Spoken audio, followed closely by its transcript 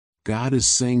God is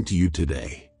saying to you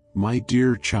today, my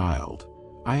dear child,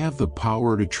 I have the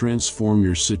power to transform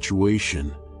your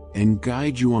situation and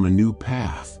guide you on a new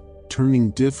path,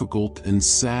 turning difficult and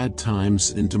sad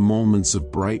times into moments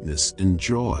of brightness and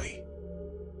joy.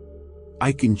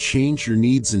 I can change your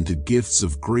needs into gifts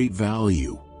of great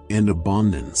value and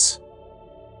abundance.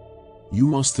 You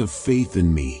must have faith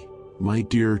in me, my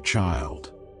dear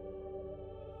child.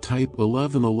 Type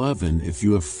 1111 if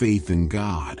you have faith in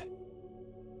God.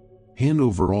 Hand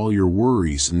over all your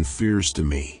worries and fears to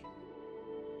me.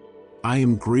 I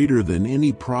am greater than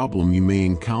any problem you may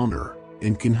encounter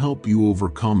and can help you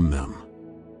overcome them.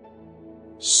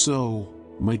 So,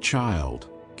 my child,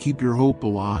 keep your hope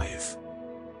alive.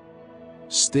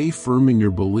 Stay firm in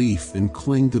your belief and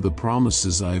cling to the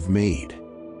promises I've made.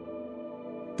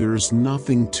 There is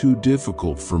nothing too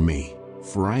difficult for me,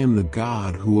 for I am the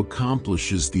God who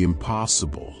accomplishes the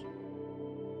impossible.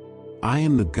 I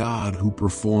am the God who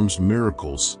performs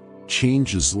miracles,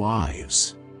 changes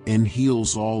lives, and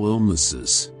heals all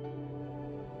illnesses.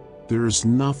 There is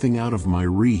nothing out of my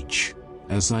reach,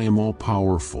 as I am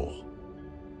all-powerful.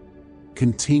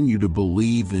 Continue to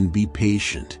believe and be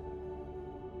patient.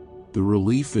 The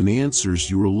relief and answers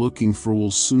you are looking for will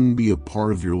soon be a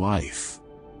part of your life.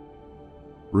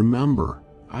 Remember,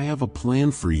 I have a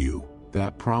plan for you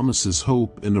that promises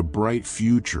hope and a bright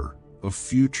future, a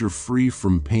future free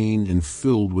from pain and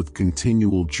filled with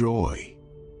continual joy.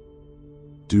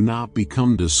 Do not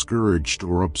become discouraged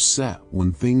or upset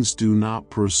when things do not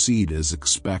proceed as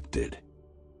expected.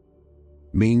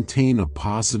 Maintain a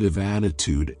positive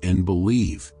attitude and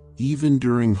believe, even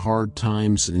during hard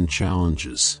times and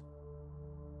challenges.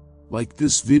 Like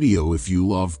this video if you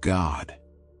love God.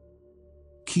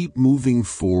 Keep moving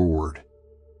forward.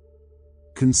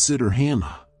 Consider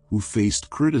Hannah, who faced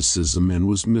criticism and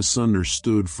was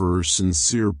misunderstood for her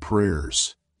sincere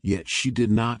prayers, yet she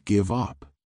did not give up.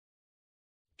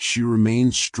 She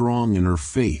remained strong in her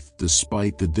faith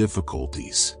despite the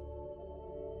difficulties.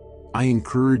 I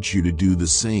encourage you to do the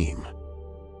same.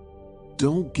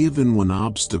 Don't give in when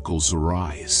obstacles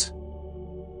arise.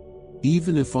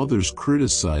 Even if others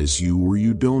criticize you or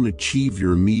you don't achieve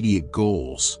your immediate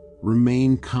goals,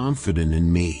 remain confident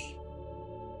in me.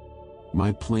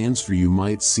 My plans for you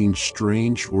might seem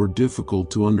strange or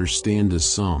difficult to understand to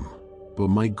some, but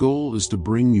my goal is to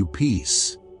bring you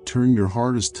peace, turn your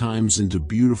hardest times into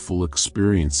beautiful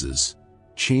experiences,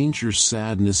 change your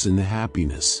sadness into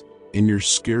happiness, and your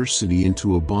scarcity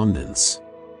into abundance.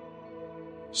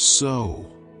 So,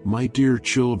 my dear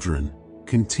children,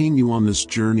 continue on this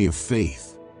journey of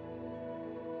faith.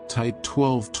 Type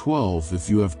 1212 if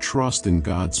you have trust in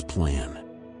God's plan.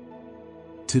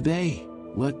 Today,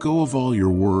 let go of all your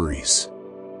worries.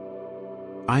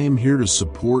 I am here to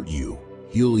support you,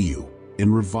 heal you,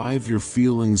 and revive your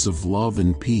feelings of love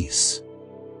and peace.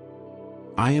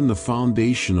 I am the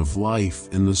foundation of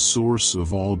life and the source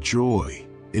of all joy,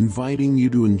 inviting you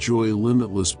to enjoy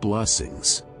limitless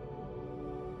blessings.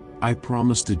 I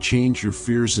promise to change your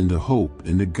fears into hope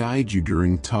and to guide you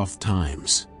during tough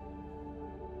times.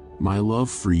 My love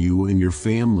for you and your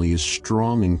family is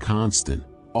strong and constant,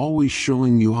 always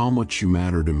showing you how much you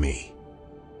matter to me.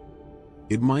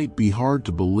 It might be hard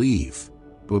to believe,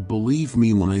 but believe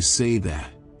me when I say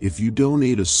that, if you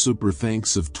donate a super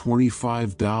thanks of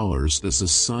 $25 as a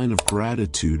sign of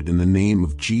gratitude in the name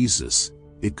of Jesus,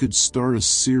 it could start a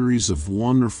series of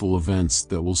wonderful events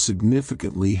that will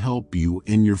significantly help you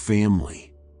and your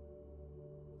family.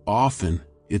 Often,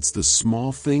 it's the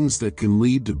small things that can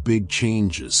lead to big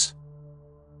changes.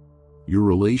 Your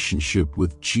relationship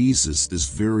with Jesus is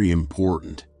very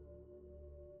important.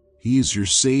 He is your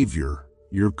Savior,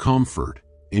 your comfort,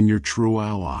 and your true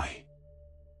ally.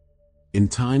 In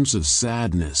times of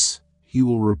sadness, He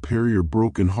will repair your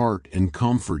broken heart and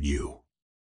comfort you.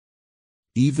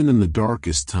 Even in the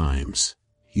darkest times,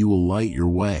 He will light your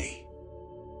way.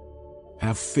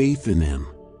 Have faith in Him,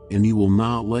 and He will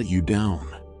not let you down.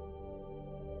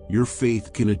 Your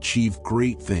faith can achieve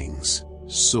great things,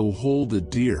 so hold it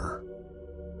dear.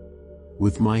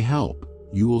 With my help,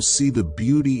 you will see the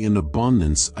beauty and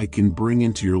abundance I can bring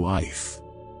into your life.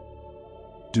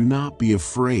 Do not be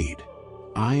afraid.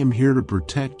 I am here to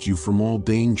protect you from all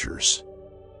dangers.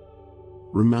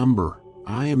 Remember,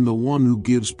 I am the one who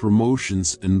gives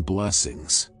promotions and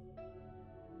blessings.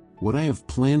 What I have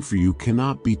planned for you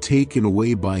cannot be taken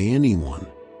away by anyone,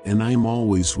 and I am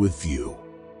always with you.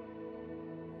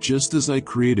 Just as I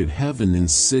created heaven in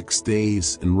 6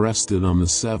 days and rested on the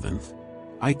 7th,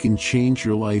 I can change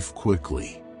your life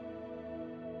quickly.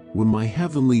 When my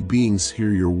heavenly beings hear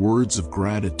your words of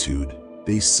gratitude,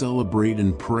 they celebrate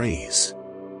and praise.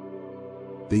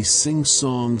 They sing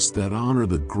songs that honor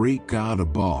the great God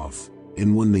above,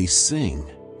 and when they sing,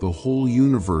 the whole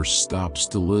universe stops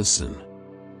to listen.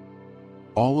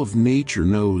 All of nature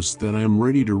knows that I am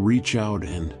ready to reach out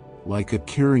and, like a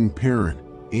caring parent,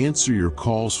 answer your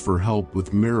calls for help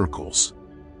with miracles.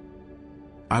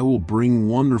 I will bring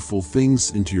wonderful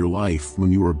things into your life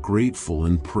when you are grateful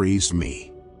and praise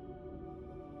me.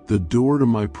 The door to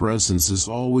my presence is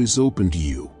always open to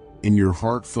you, and your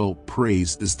heartfelt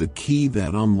praise is the key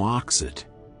that unlocks it.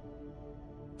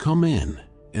 Come in,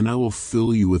 and I will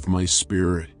fill you with my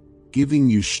spirit, giving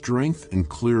you strength and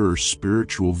clearer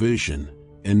spiritual vision,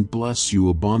 and bless you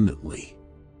abundantly.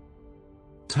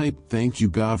 Type "Thank you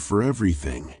God for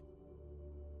everything."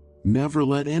 Never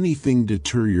let anything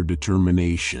deter your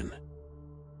determination.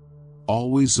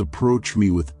 Always approach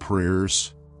me with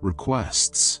prayers,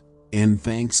 requests, and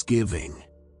thanksgiving.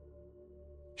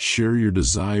 Share your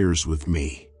desires with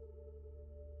me.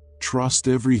 Trust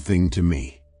everything to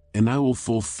me, and I will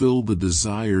fulfill the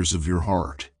desires of your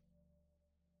heart.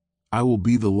 I will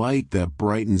be the light that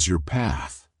brightens your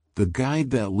path, the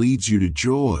guide that leads you to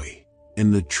joy,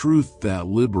 and the truth that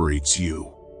liberates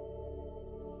you.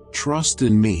 Trust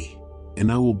in me,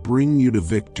 and I will bring you to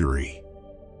victory.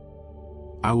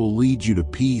 I will lead you to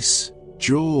peace,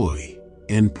 joy,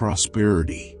 and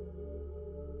prosperity.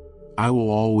 I will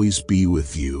always be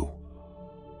with you.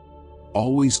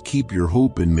 Always keep your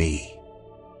hope in me.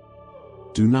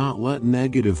 Do not let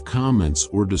negative comments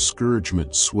or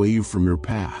discouragement sway you from your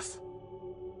path.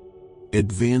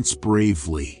 Advance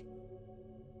bravely.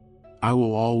 I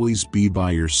will always be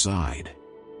by your side.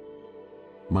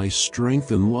 My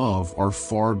strength and love are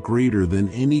far greater than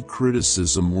any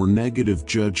criticism or negative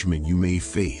judgment you may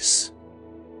face.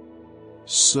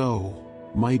 So,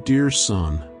 my dear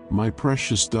son, my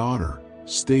precious daughter,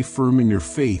 stay firm in your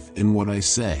faith in what I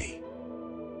say.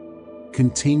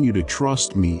 Continue to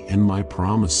trust me and my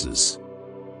promises.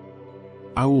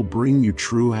 I will bring you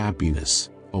true happiness,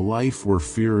 a life where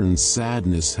fear and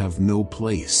sadness have no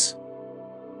place.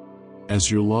 As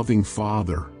your loving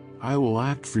Father, I will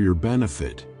act for your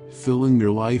benefit, filling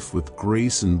your life with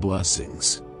grace and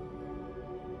blessings.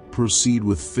 Proceed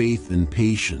with faith and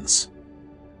patience.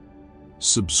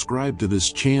 Subscribe to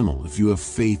this channel if you have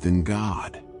faith in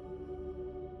God.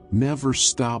 Never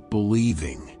stop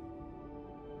believing.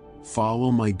 Follow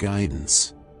my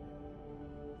guidance.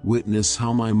 Witness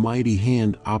how my mighty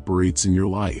hand operates in your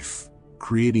life,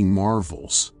 creating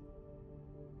marvels.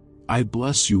 I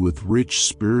bless you with rich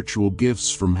spiritual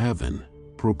gifts from heaven,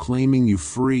 proclaiming you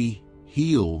free,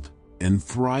 healed, and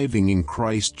thriving in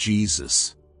Christ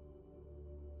Jesus.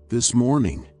 This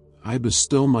morning, I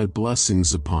bestow my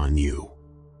blessings upon you.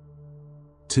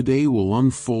 Today will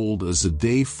unfold as a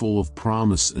day full of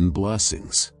promise and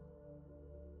blessings.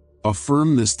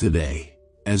 Affirm this today,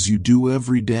 as you do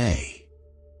every day.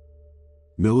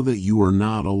 Know that you are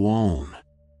not alone.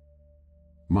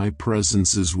 My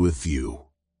presence is with you.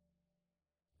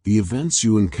 The events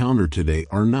you encounter today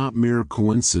are not mere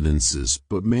coincidences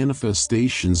but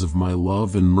manifestations of my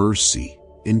love and mercy,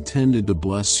 intended to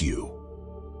bless you.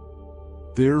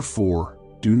 Therefore,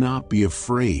 do not be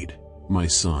afraid, my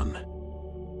son.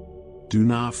 Do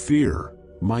not fear,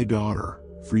 my daughter,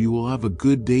 for you will have a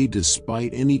good day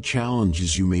despite any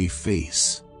challenges you may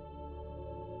face.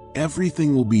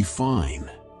 Everything will be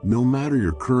fine, no matter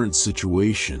your current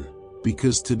situation,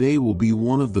 because today will be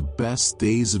one of the best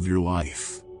days of your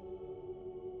life.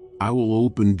 I will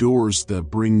open doors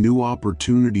that bring new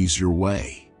opportunities your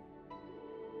way.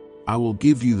 I will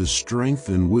give you the strength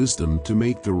and wisdom to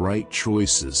make the right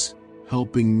choices,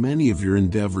 helping many of your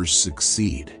endeavors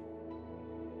succeed.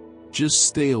 Just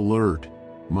stay alert,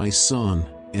 my son,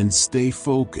 and stay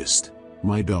focused,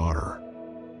 my daughter.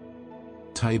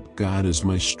 Type "God is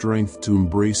my strength" to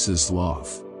embrace His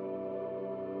love.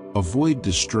 Avoid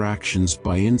distractions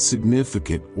by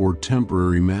insignificant or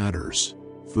temporary matters,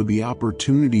 for the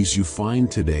opportunities you find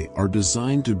today are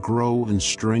designed to grow and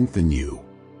strengthen you.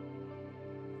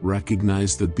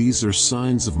 Recognize that these are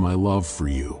signs of my love for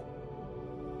you.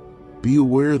 Be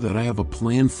aware that I have a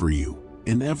plan for you,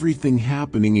 and everything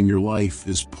happening in your life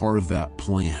is part of that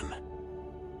plan.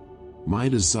 My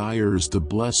desire is to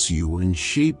bless you and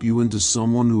shape you into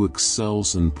someone who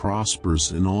excels and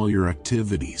prospers in all your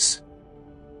activities.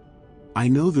 I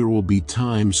know there will be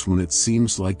times when it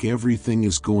seems like everything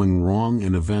is going wrong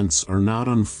and events are not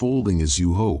unfolding as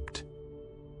you hoped.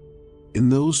 In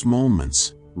those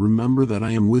moments, remember that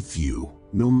I am with you,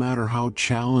 no matter how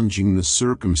challenging the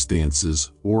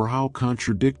circumstances or how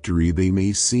contradictory they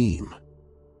may seem.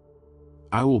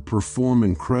 I will perform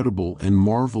incredible and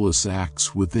marvelous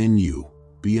acts within you,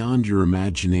 beyond your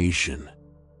imagination.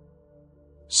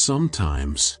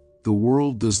 Sometimes, the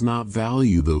world does not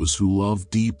value those who love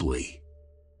deeply.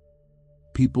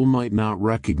 People might not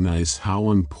recognize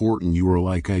how important you are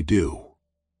like I do.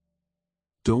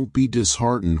 Don't be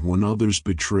disheartened when others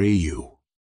betray you.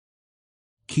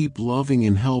 Keep loving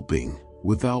and helping,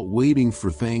 without waiting for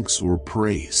thanks or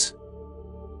praise.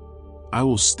 I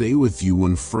will stay with you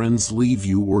when friends leave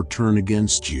you or turn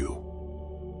against you.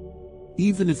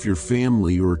 Even if your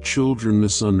family or children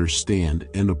misunderstand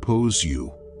and oppose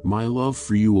you, my love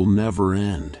for you will never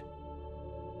end.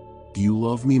 Do you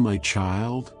love me, my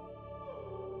child?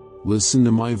 Listen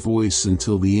to my voice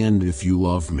until the end if you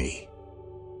love me.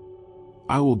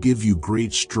 I will give you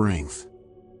great strength.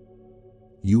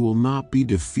 You will not be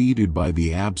defeated by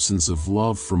the absence of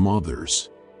love from others.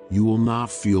 You will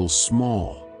not feel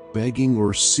small, begging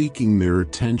or seeking their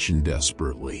attention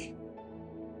desperately.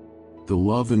 The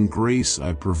love and grace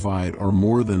I provide are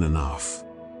more than enough.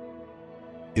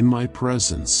 In my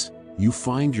presence, you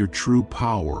find your true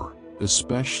power,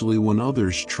 especially when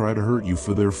others try to hurt you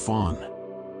for their fun.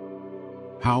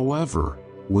 However,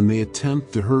 when they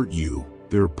attempt to hurt you,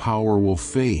 their power will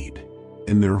fade,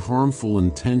 and their harmful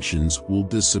intentions will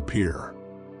disappear.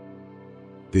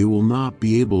 They will not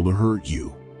be able to hurt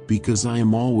you, because I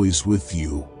am always with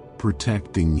you,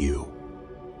 protecting you.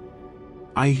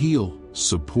 I heal,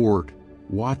 support,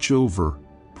 watch over,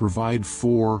 provide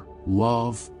for,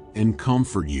 love, and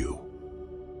comfort you.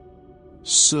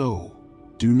 So,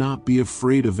 do not be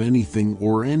afraid of anything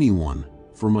or anyone,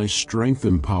 for my strength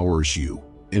empowers you,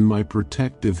 and my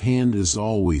protective hand is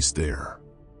always there.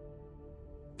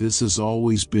 This has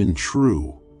always been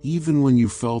true, even when you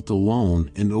felt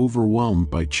alone and overwhelmed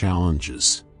by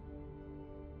challenges.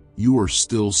 You are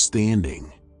still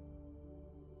standing.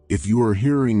 If you are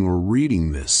hearing or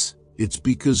reading this, it's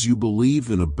because you believe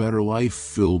in a better life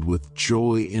filled with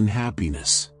joy and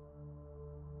happiness.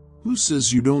 Who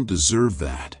says you don't deserve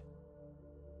that?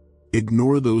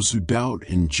 Ignore those who doubt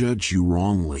and judge you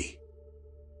wrongly.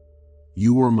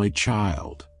 You are my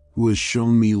child, who has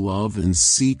shown me love and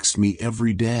seeks me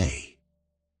every day.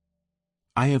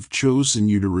 I have chosen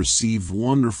you to receive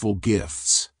wonderful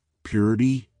gifts,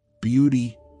 purity,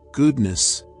 beauty,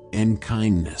 goodness, and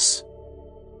kindness.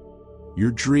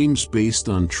 Your dreams based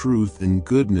on truth and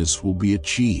goodness will be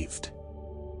achieved.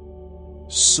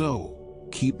 So,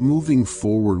 keep moving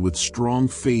forward with strong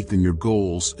faith in your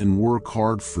goals and work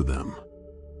hard for them.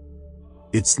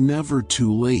 It's never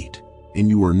too late, and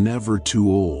you are never too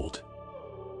old.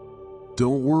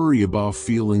 Don't worry about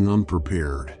feeling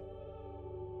unprepared.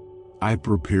 I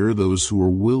prepare those who are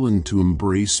willing to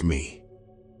embrace me.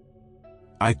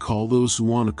 I call those who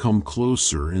want to come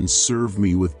closer and serve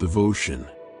me with devotion.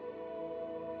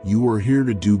 You are here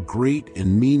to do great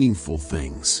and meaningful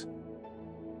things.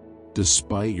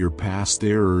 Despite your past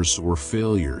errors or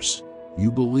failures, you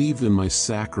believe in my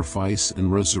sacrifice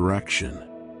and resurrection.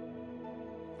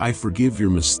 I forgive your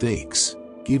mistakes,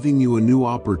 giving you a new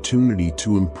opportunity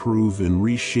to improve and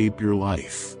reshape your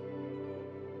life.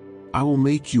 I will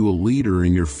make you a leader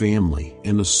in your family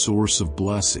and a source of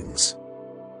blessings.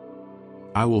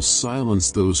 I will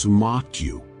silence those who mocked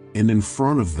you, and in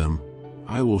front of them,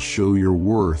 I will show your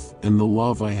worth and the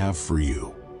love I have for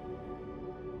you.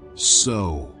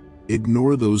 So,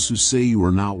 ignore those who say you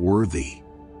are not worthy.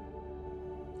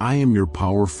 I am your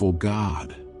powerful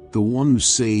God, the one who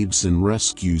saves and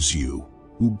rescues you,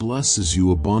 who blesses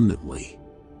you abundantly.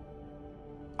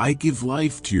 I give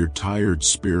life to your tired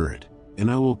spirit,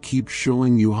 and I will keep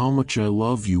showing you how much I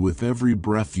love you with every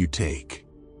breath you take.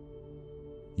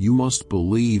 You must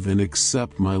believe and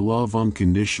accept my love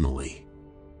unconditionally.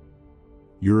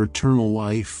 Your eternal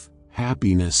life,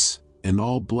 happiness, and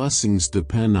all blessings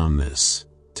depend on this,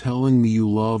 telling me you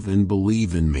love and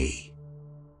believe in me.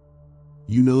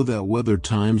 You know that whether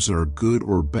times are good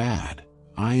or bad,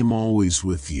 I am always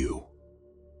with you.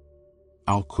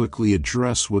 I'll quickly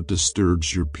address what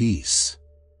disturbs your peace.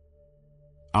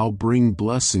 I'll bring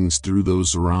blessings through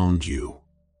those around you.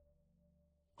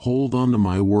 Hold on to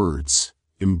my words,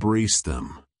 embrace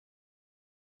them.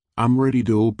 I'm ready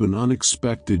to open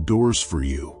unexpected doors for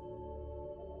you.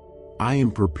 I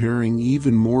am preparing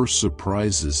even more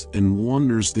surprises and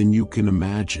wonders than you can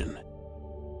imagine.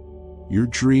 Your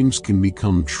dreams can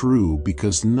become true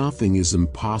because nothing is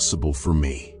impossible for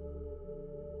me.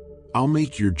 I'll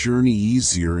make your journey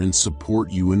easier and support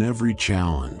you in every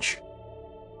challenge.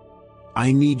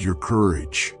 I need your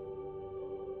courage.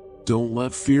 Don't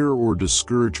let fear or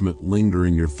discouragement linger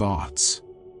in your thoughts.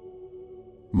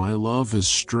 My love has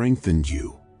strengthened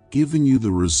you, given you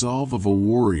the resolve of a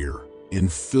warrior,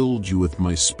 and filled you with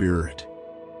my spirit.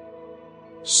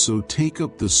 So take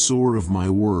up the sword of my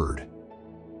word.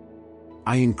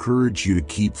 I encourage you to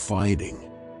keep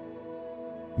fighting.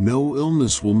 No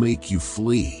illness will make you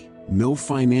flee. No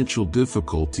financial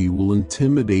difficulty will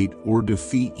intimidate or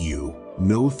defeat you.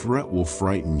 No threat will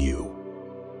frighten you.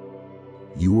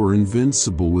 You are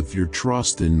invincible with your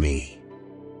trust in me.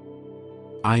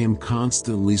 I am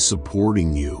constantly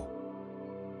supporting you.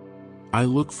 I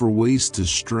look for ways to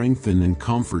strengthen and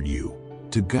comfort you,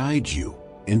 to guide you,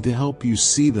 and to help you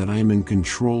see that I am in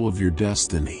control of your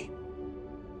destiny.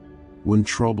 When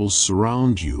troubles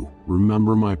surround you,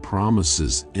 remember my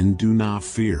promises and do not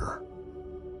fear.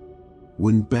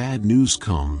 When bad news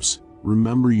comes,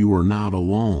 remember you are not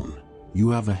alone. You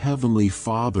have a heavenly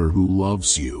Father who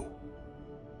loves you.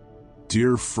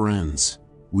 Dear friends,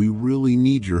 we really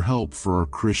need your help for our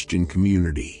Christian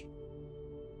community.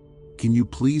 Can you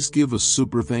please give a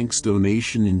super thanks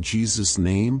donation in Jesus'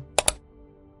 name?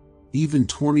 Even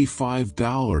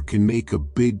 $25 can make a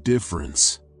big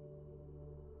difference.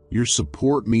 Your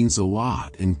support means a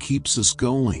lot and keeps us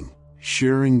going,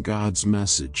 sharing God's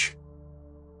message.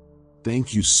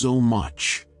 Thank you so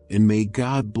much, and may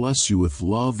God bless you with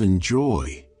love and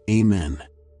joy. Amen.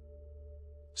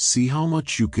 See how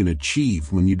much you can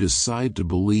achieve when you decide to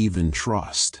believe and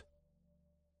trust.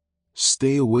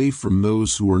 Stay away from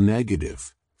those who are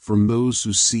negative, from those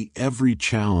who see every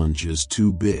challenge as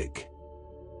too big.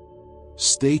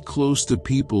 Stay close to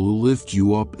people who lift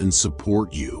you up and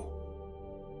support you.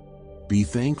 Be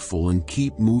thankful and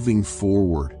keep moving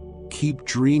forward. Keep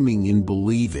dreaming and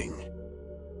believing.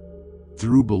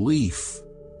 Through belief,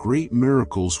 great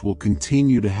miracles will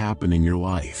continue to happen in your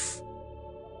life.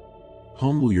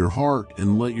 Humble your heart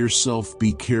and let yourself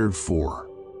be cared for.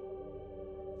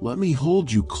 Let me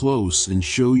hold you close and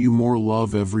show you more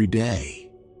love every day.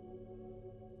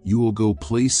 You will go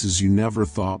places you never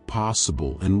thought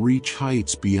possible and reach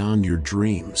heights beyond your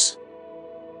dreams.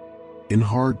 In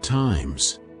hard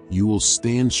times, you will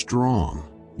stand strong.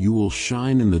 You will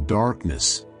shine in the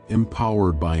darkness,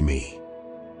 empowered by me.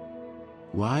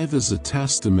 Live as a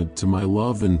testament to my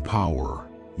love and power,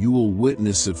 you will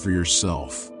witness it for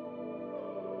yourself.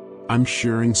 I'm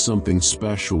sharing something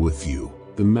special with you,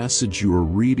 the message you are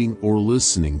reading or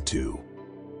listening to.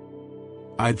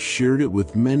 I've shared it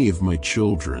with many of my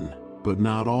children, but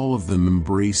not all of them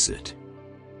embrace it.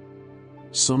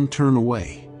 Some turn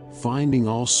away, finding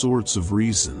all sorts of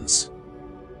reasons.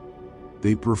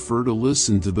 They prefer to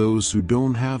listen to those who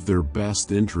don't have their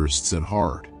best interests at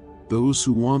heart, those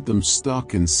who want them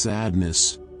stuck in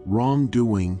sadness,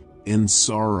 wrongdoing, and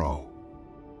sorrow.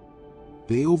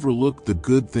 They overlook the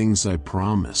good things I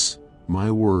promise, my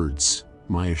words,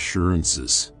 my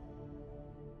assurances.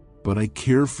 But I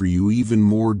care for you even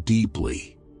more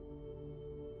deeply.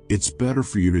 It's better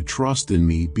for you to trust in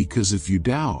me, because if you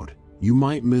doubt, you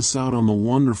might miss out on the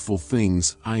wonderful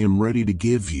things I am ready to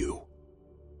give you.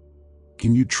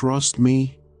 Can you trust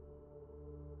me?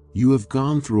 You have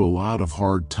gone through a lot of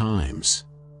hard times,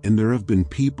 and there have been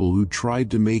people who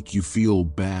tried to make you feel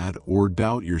bad or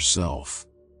doubt yourself.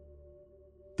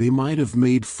 They might have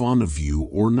made fun of you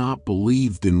or not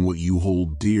believed in what you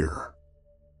hold dear.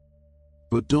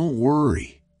 But don't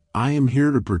worry, I am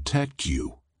here to protect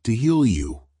you, to heal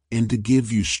you, and to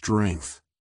give you strength.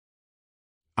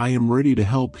 I am ready to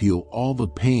help heal all the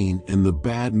pain and the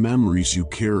bad memories you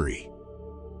carry.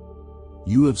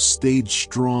 You have stayed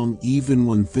strong even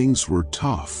when things were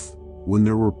tough, when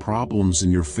there were problems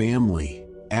in your family,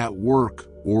 at work,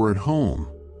 or at home.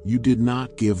 You did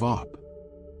not give up.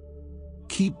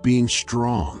 Keep being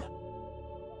strong.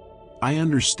 I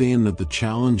understand that the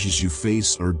challenges you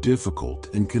face are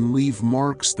difficult and can leave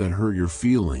marks that hurt your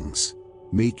feelings,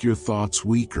 make your thoughts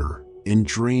weaker, and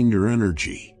drain your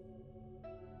energy.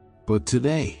 But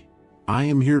today, I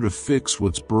am here to fix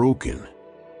what's broken.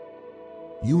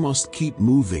 You must keep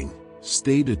moving,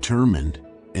 stay determined,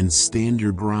 and stand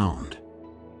your ground.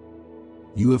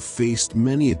 You have faced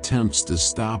many attempts to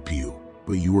stop you,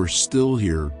 but you are still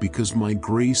here because my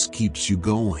grace keeps you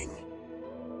going.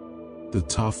 The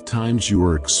tough times you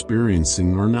are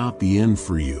experiencing are not the end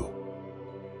for you.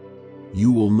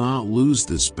 You will not lose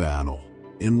this battle,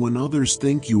 and when others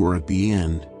think you are at the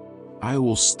end, I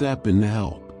will step in to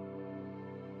help.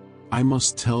 I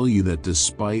must tell you that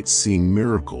despite seeing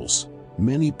miracles,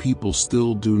 many people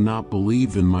still do not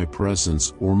believe in my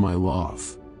presence or my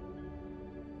love.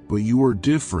 But you are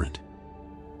different.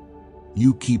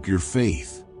 You keep your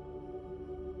faith.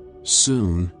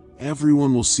 Soon,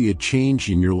 everyone will see a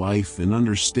change in your life and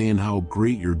understand how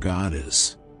great your God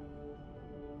is.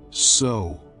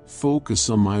 So, focus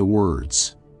on my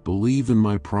words, believe in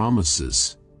my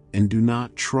promises, and do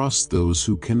not trust those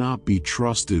who cannot be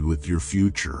trusted with your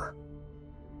future.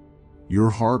 Your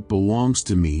heart belongs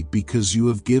to me because you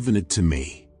have given it to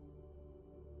me.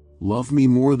 Love me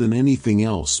more than anything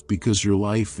else because your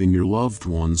life and your loved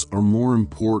ones are more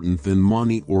important than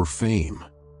money or fame.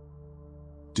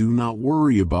 Do not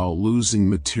worry about losing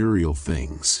material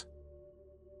things.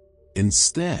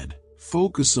 Instead,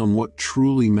 focus on what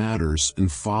truly matters and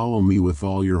follow me with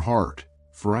all your heart,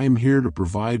 for I am here to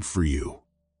provide for you.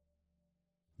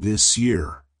 This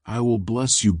year, I will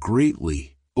bless you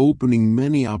greatly, opening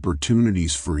many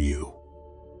opportunities for you.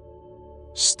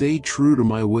 Stay true to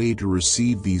my way to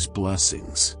receive these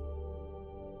blessings.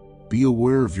 Be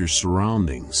aware of your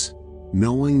surroundings,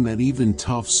 knowing that even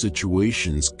tough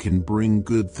situations can bring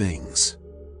good things.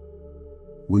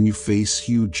 When you face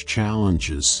huge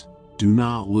challenges, do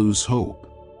not lose hope.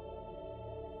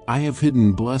 I have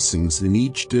hidden blessings in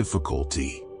each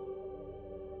difficulty.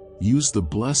 Use the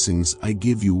blessings I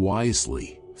give you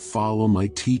wisely. Follow my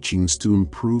teachings to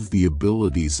improve the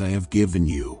abilities I have given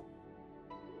you.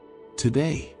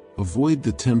 Today, avoid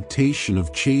the temptation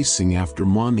of chasing after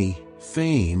money,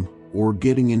 fame, or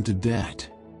getting into debt.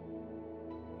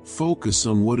 Focus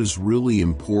on what is really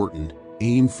important.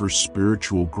 Aim for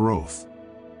spiritual growth.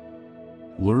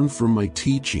 Learn from my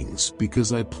teachings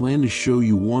because I plan to show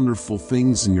you wonderful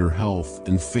things in your health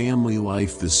and family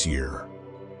life this year.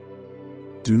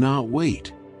 Do not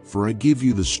wait, for I give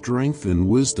you the strength and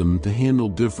wisdom to handle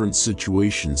different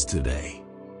situations today.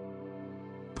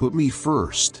 Put me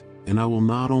first, and I will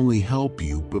not only help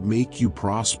you but make you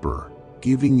prosper,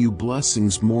 giving you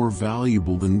blessings more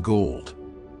valuable than gold.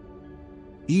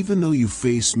 Even though you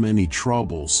face many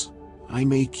troubles, I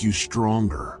make you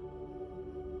stronger.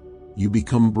 You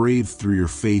become brave through your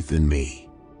faith in me.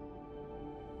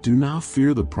 Do not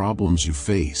fear the problems you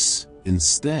face.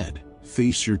 Instead,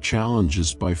 face your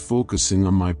challenges by focusing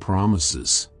on my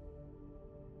promises.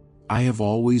 I have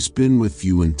always been with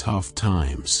you in tough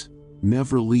times,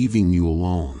 never leaving you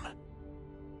alone.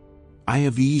 I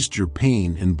have eased your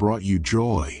pain and brought you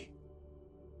joy.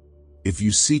 If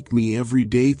you seek me every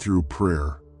day through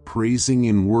prayer, praising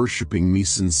and worshiping me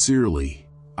sincerely,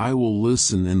 I will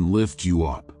listen and lift you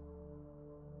up.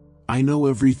 I know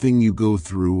everything you go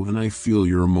through and I feel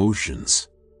your emotions.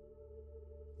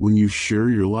 When you share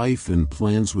your life and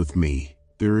plans with me,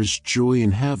 there is joy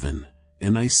in heaven,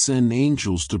 and I send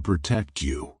angels to protect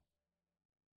you.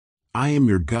 I am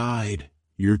your guide,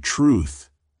 your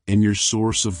truth, and your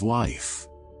source of life.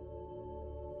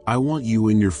 I want you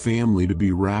and your family to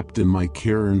be wrapped in my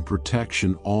care and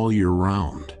protection all year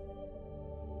round.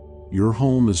 Your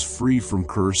home is free from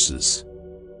curses.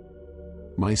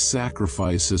 My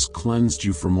sacrifice has cleansed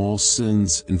you from all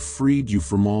sins and freed you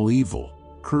from all evil.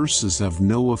 Curses have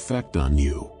no effect on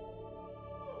you.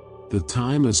 The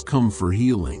time has come for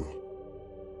healing.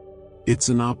 It's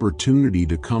an opportunity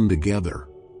to come together,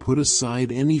 put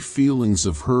aside any feelings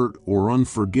of hurt or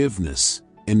unforgiveness,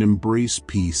 and embrace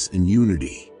peace and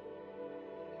unity.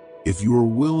 If you are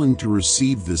willing to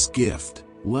receive this gift,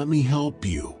 let me help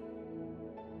you.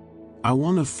 I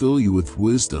want to fill you with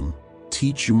wisdom,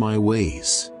 teach you my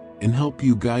ways, and help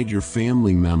you guide your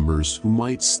family members who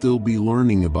might still be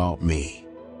learning about me.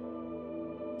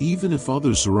 Even if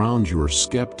others around you are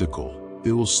skeptical,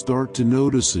 they will start to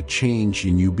notice a change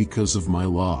in you because of my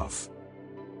love.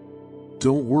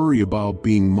 Don't worry about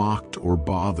being mocked or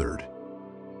bothered.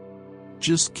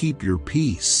 Just keep your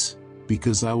peace,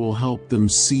 because I will help them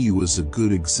see you as a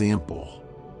good example.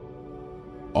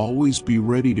 Always be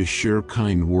ready to share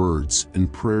kind words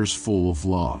and prayers full of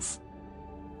love.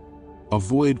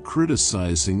 Avoid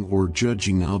criticizing or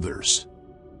judging others.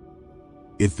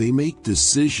 If they make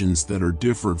decisions that are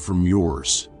different from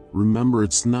yours, remember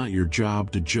it's not your job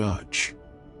to judge.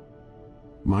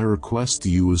 My request to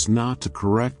you is not to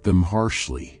correct them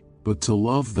harshly, but to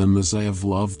love them as I have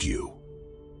loved you.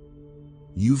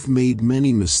 You've made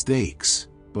many mistakes,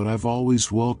 but I've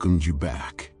always welcomed you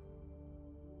back.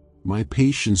 My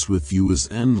patience with you is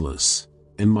endless,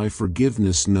 and my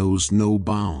forgiveness knows no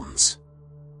bounds.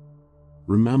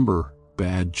 Remember,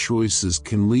 bad choices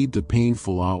can lead to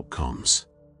painful outcomes.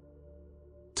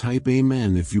 Type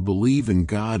Amen if you believe in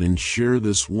God and share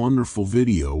this wonderful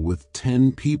video with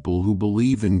 10 people who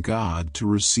believe in God to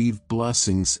receive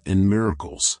blessings and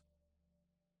miracles.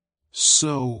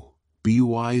 So, be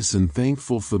wise and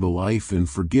thankful for the life and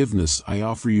forgiveness I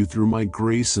offer you through my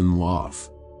grace and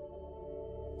love.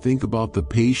 Think about the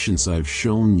patience I've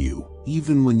shown you,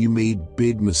 even when you made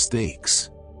big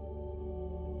mistakes.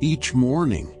 Each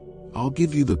morning, I'll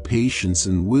give you the patience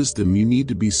and wisdom you need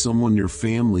to be someone your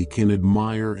family can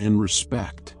admire and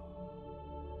respect.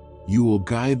 You will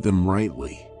guide them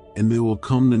rightly, and they will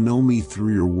come to know me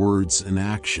through your words and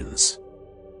actions.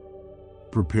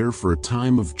 Prepare for a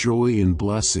time of joy and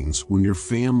blessings when your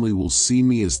family will see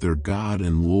me as their God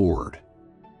and Lord.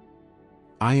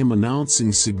 I am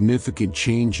announcing significant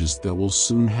changes that will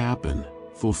soon happen,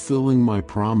 fulfilling my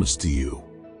promise to you.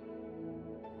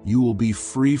 You will be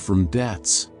free from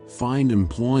debts, find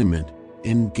employment,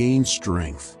 and gain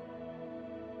strength.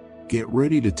 Get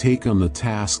ready to take on the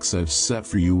tasks I've set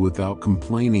for you without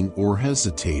complaining or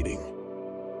hesitating.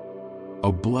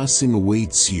 A blessing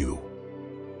awaits you.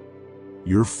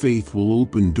 Your faith will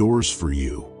open doors for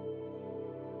you.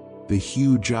 The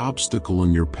huge obstacle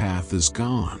in your path is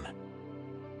gone.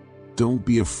 Don't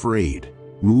be afraid,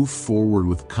 move forward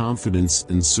with confidence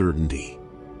and certainty.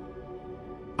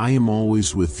 I am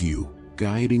always with you,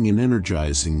 guiding and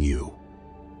energizing you.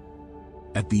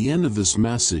 At the end of this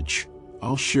message,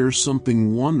 I'll share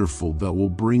something wonderful that will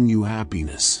bring you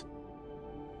happiness.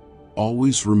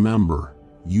 Always remember,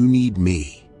 you need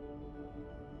me.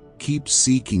 Keep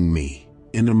seeking me,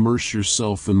 and immerse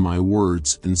yourself in my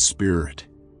words and spirit.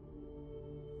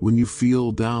 When you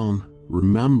feel down,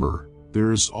 remember,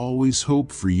 there is always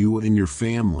hope for you and your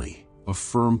family, a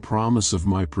firm promise of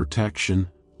my protection,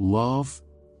 love,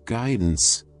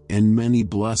 guidance, and many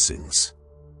blessings.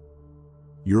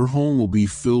 Your home will be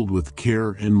filled with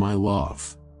care and my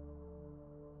love.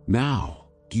 Now,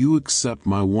 do you accept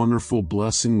my wonderful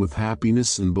blessing with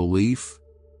happiness and belief?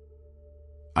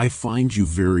 I find you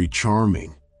very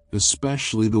charming,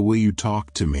 especially the way you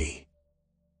talk to me.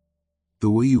 The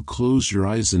way you close your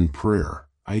eyes in prayer.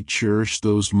 I cherish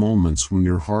those moments when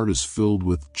your heart is filled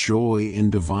with joy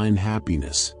and divine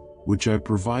happiness, which I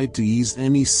provide to ease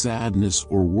any sadness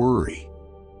or worry.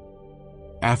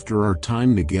 After our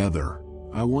time together,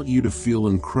 I want you to feel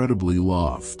incredibly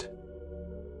loved.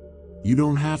 You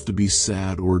don't have to be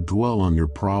sad or dwell on your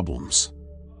problems.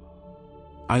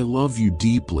 I love you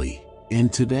deeply,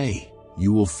 and today,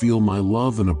 you will feel my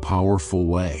love in a powerful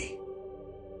way.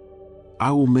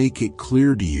 I will make it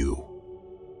clear to you.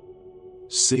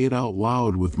 Say it out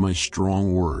loud with my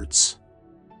strong words.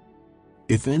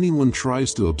 If anyone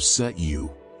tries to upset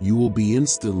you, you will be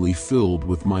instantly filled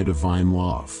with my divine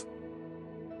love.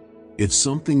 If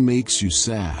something makes you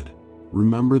sad,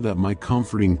 remember that my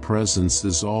comforting presence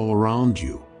is all around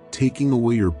you, taking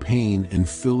away your pain and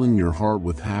filling your heart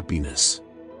with happiness.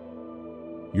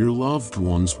 Your loved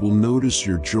ones will notice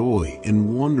your joy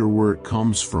and wonder where it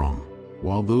comes from,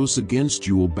 while those against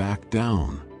you will back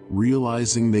down,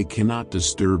 realizing they cannot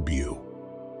disturb you.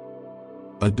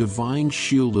 A divine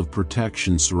shield of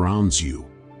protection surrounds you,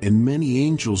 and many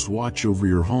angels watch over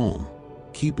your home,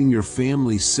 keeping your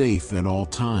family safe at all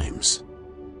times.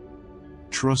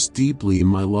 Trust deeply in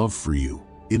my love for you.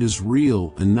 It is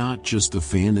real and not just a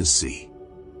fantasy.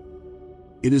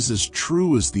 It is as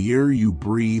true as the air you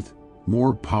breathe,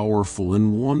 more powerful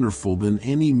and wonderful than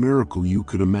any miracle you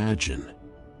could imagine.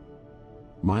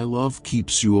 My love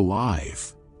keeps you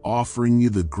alive, offering you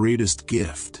the greatest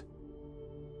gift.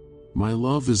 My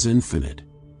love is infinite,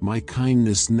 my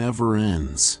kindness never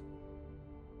ends.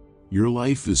 Your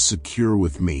life is secure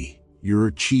with me, your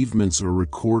achievements are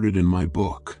recorded in my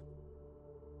book.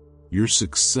 Your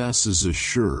success is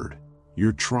assured,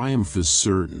 your triumph is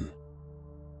certain.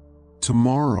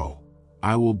 Tomorrow,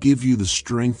 I will give you the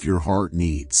strength your heart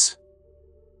needs.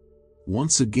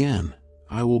 Once again,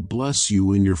 I will bless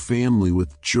you and your family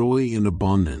with joy and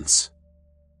abundance.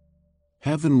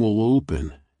 Heaven will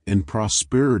open, and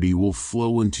prosperity will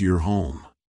flow into your home.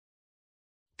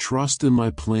 Trust in my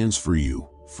plans for you,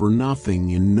 for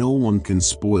nothing and no one can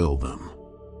spoil them.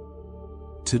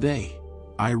 Today,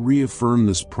 I reaffirm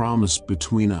this promise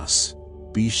between us.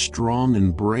 Be strong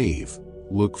and brave.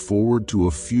 Look forward to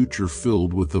a future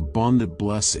filled with abundant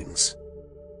blessings.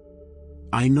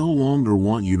 I no longer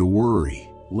want you to worry,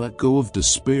 let go of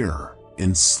despair,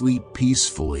 and sleep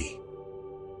peacefully.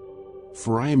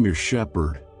 For I am your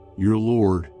shepherd, your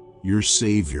Lord, your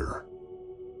Savior.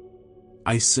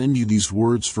 I send you these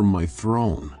words from my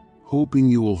throne, hoping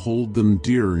you will hold them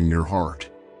dear in your heart.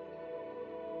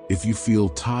 If you feel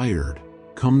tired,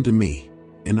 come to me,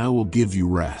 and I will give you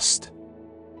rest.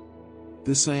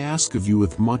 This I ask of you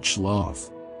with much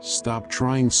love. Stop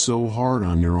trying so hard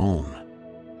on your own.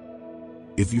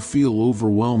 If you feel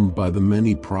overwhelmed by the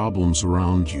many problems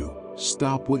around you,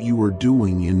 stop what you are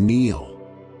doing and kneel.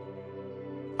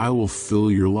 I will fill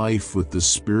your life with the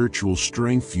spiritual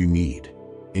strength you need,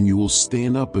 and you will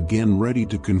stand up again ready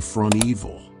to confront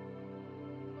evil.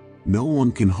 No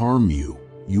one can harm you,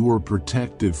 you are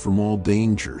protected from all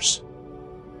dangers.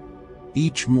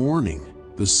 Each morning,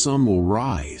 the sun will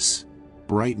rise,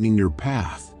 brightening your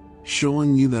path,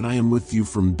 showing you that I am with you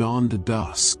from dawn to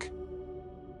dusk.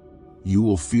 You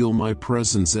will feel my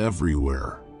presence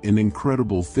everywhere, and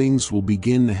incredible things will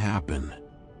begin to happen.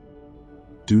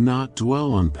 Do not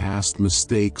dwell on past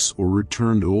mistakes or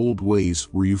return to old ways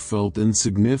where you felt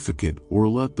insignificant or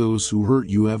let those who hurt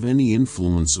you have any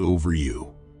influence over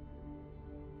you.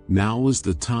 Now is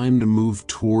the time to move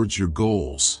towards your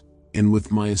goals, and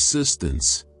with my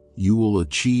assistance, you will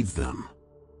achieve them.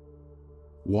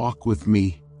 Walk with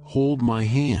me, hold my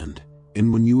hand,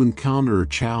 and when you encounter a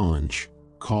challenge,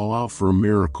 call out for a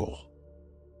miracle.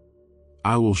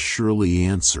 I will surely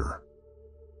answer.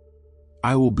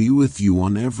 I will be with you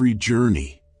on every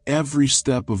journey, every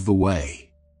step of the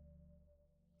way.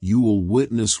 You will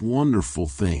witness wonderful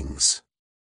things.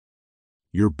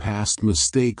 Your past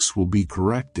mistakes will be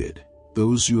corrected,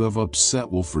 those you have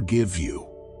upset will forgive you.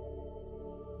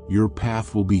 Your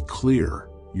path will be clear,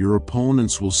 your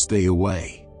opponents will stay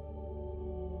away.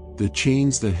 The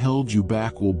chains that held you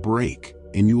back will break,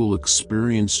 and you will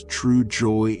experience true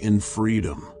joy and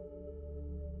freedom.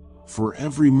 For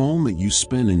every moment you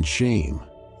spend in shame,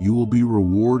 you will be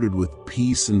rewarded with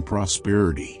peace and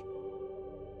prosperity.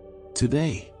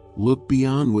 Today, look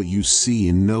beyond what you see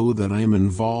and know that I am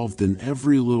involved in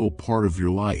every little part of your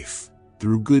life,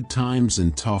 through good times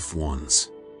and tough ones.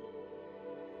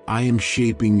 I am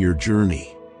shaping your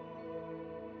journey.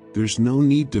 There's no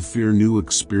need to fear new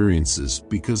experiences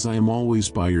because I am always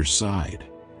by your side,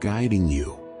 guiding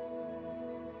you.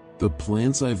 The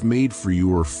plans I've made for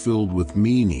you are filled with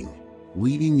meaning,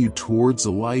 leading you towards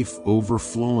a life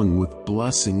overflowing with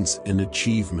blessings and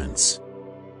achievements.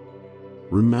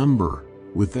 Remember,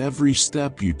 with every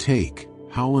step you take,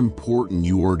 how important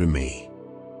you are to me.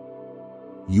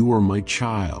 You are my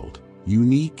child,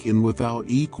 unique and without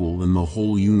equal in the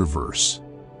whole universe.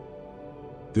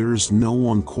 There is no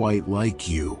one quite like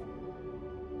you.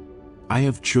 I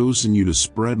have chosen you to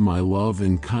spread my love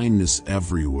and kindness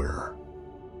everywhere.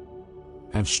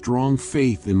 Have strong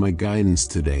faith in my guidance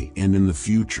today and in the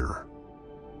future.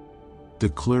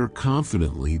 Declare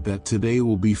confidently that today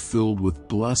will be filled with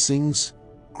blessings,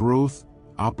 growth,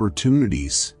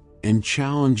 opportunities, and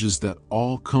challenges that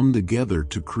all come together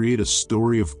to create a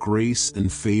story of grace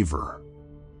and favor.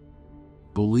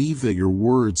 Believe that your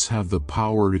words have the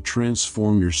power to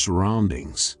transform your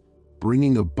surroundings,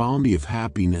 bringing a bounty of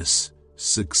happiness,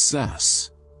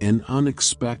 success, and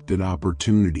unexpected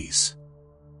opportunities.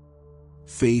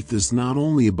 Faith is not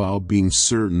only about being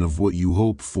certain of what you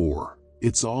hope for,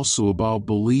 it's also about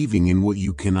believing in what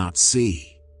you cannot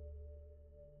see.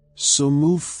 So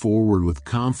move forward with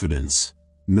confidence,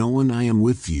 knowing I am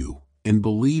with you, and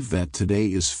believe that today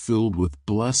is filled with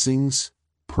blessings,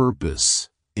 purpose,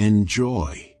 and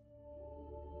joy.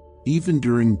 Even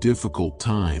during difficult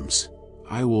times,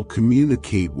 I will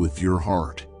communicate with your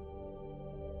heart.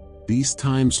 These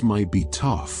times might be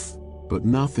tough, but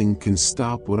nothing can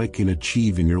stop what I can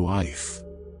achieve in your life.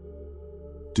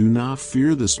 Do not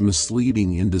fear this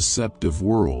misleading and deceptive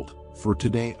world, for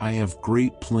today I have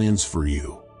great plans for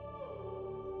you.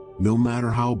 No matter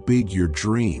how big your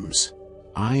dreams,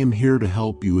 I am here to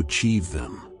help you achieve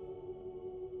them.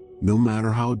 No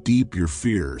matter how deep your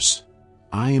fears,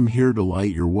 I am here to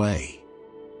light your way.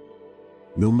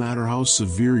 No matter how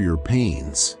severe your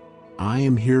pains, I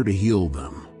am here to heal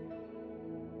them.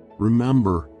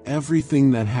 Remember, everything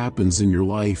that happens in your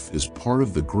life is part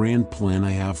of the grand plan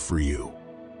I have for you.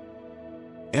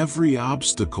 Every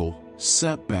obstacle,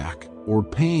 setback, or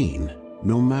pain,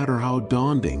 no matter how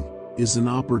daunting, is an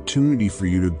opportunity for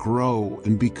you to grow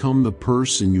and become the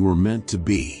person you are meant to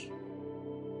be.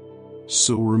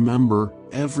 So remember,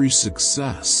 every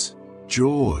success,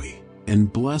 joy,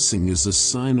 and blessing is a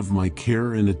sign of my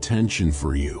care and attention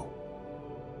for you.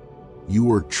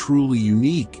 You are truly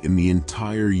unique in the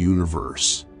entire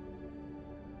universe.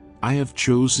 I have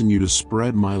chosen you to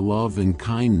spread my love and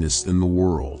kindness in the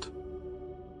world.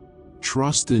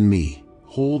 Trust in me,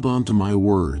 hold on to my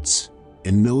words,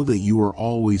 and know that you are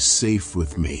always safe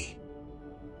with me.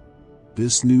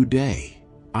 This new day,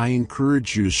 I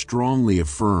encourage you to strongly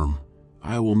affirm,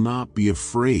 I will not be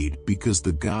afraid because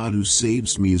the God who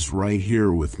saves me is right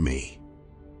here with me.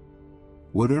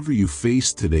 Whatever you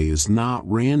face today is not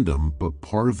random but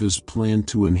part of His plan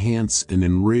to enhance and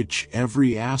enrich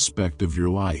every aspect of your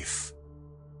life.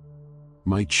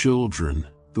 My children,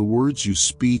 the words you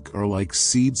speak are like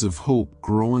seeds of hope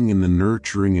growing in the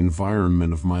nurturing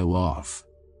environment of my love.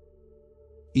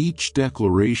 Each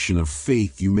declaration of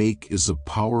faith you make is a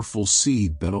powerful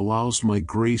seed that allows my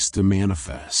grace to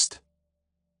manifest.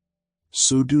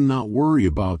 So do not worry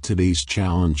about today's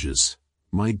challenges.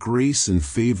 My grace and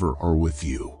favor are with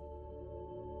you.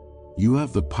 You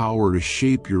have the power to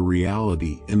shape your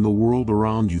reality and the world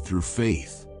around you through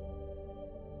faith.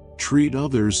 Treat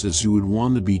others as you would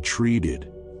want to be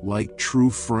treated. like true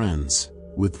friends,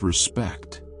 with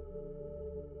respect.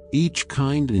 Each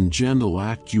kind and gentle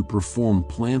act you perform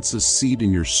plants a seed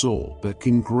in your soul that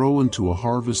can grow into a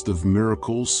harvest of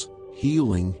miracles,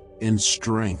 healing, and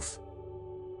strength.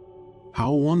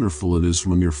 How wonderful it is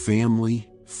when your family,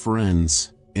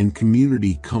 friends, and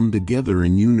community come together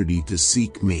in unity to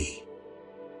seek me.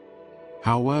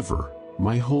 However,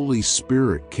 my Holy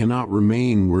Spirit cannot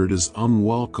remain where it is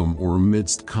unwelcome or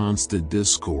amidst constant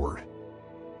discord.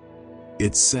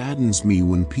 It saddens me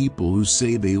when people who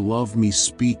say they love me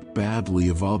speak badly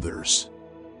of others.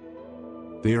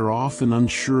 They are often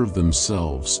unsure of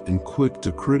themselves and quick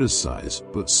to criticize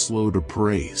but slow to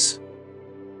praise.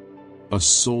 A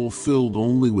soul filled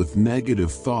only with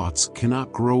negative thoughts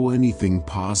cannot grow anything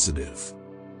positive.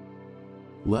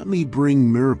 Let me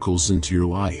bring miracles into your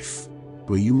life,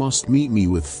 but you must meet me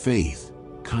with faith,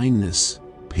 kindness,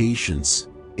 patience,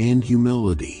 and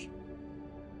humility.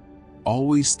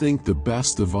 Always think the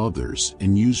best of others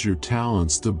and use your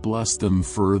talents to bless them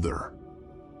further.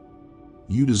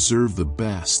 You deserve the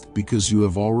best because you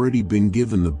have already been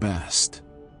given the best.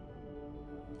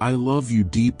 I love you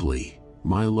deeply.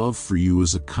 My love for you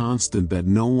is a constant that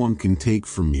no one can take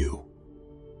from you.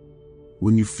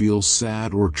 When you feel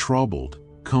sad or troubled,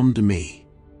 come to me.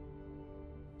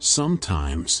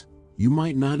 Sometimes, you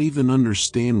might not even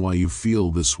understand why you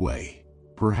feel this way.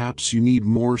 Perhaps you need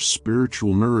more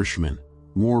spiritual nourishment,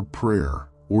 more prayer,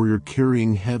 or you're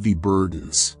carrying heavy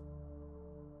burdens.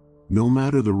 No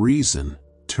matter the reason,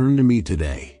 turn to me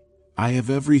today. I have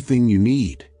everything you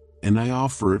need, and I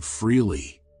offer it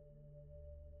freely.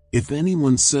 If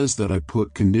anyone says that I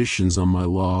put conditions on my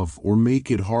love or make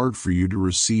it hard for you to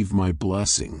receive my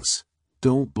blessings,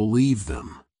 don't believe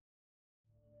them.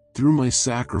 Through my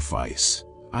sacrifice,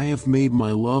 I have made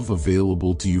my love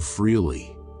available to you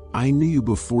freely. I knew you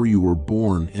before you were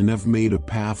born and have made a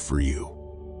path for you.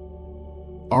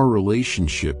 Our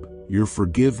relationship, your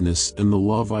forgiveness, and the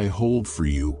love I hold for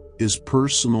you is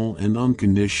personal and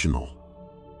unconditional.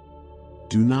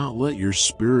 Do not let your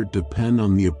spirit depend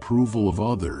on the approval of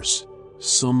others.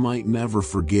 Some might never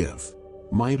forgive,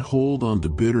 might hold on to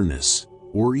bitterness,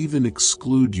 or even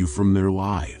exclude you from their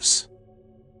lives.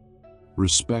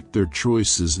 Respect their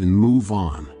choices and move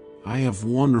on. I have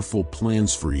wonderful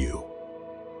plans for you.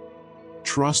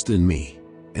 Trust in me,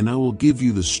 and I will give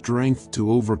you the strength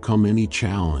to overcome any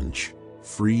challenge,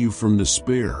 free you from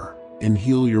despair, and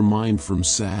heal your mind from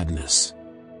sadness.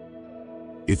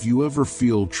 If you ever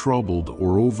feel troubled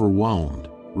or overwhelmed,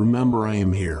 remember I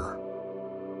am here.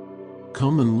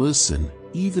 Come and listen,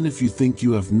 even if you think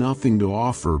you have nothing to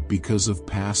offer because of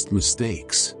past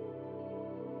mistakes.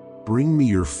 Bring me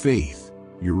your faith,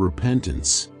 your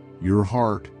repentance, your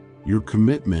heart, your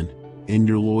commitment, and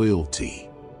your loyalty.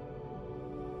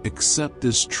 Accept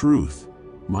this truth.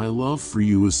 My love for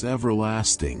you is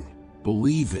everlasting.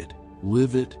 Believe it,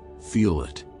 live it, feel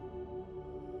it.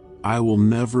 I will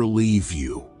never leave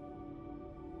you.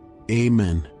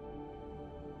 Amen.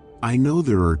 I know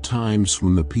there are times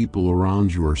when the people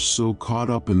around you are so caught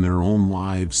up in their own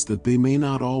lives that they may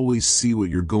not always see what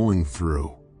you're going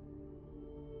through.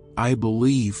 I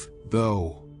believe,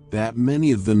 though, that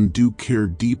many of them do care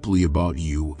deeply about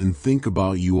you and think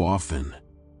about you often.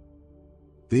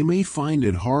 They may find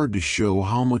it hard to show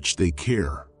how much they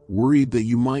care, worried that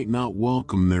you might not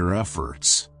welcome their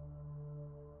efforts.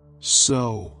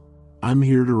 So, I'm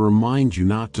here to remind you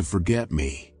not to forget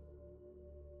me.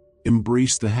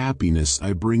 Embrace the happiness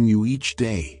I bring you each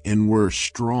day and wear a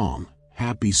strong,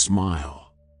 happy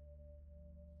smile.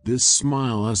 This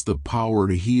smile has the power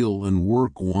to heal and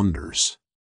work wonders.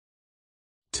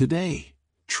 Today,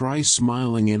 try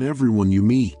smiling at everyone you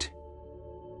meet.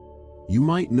 You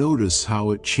might notice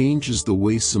how it changes the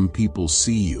way some people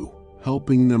see you,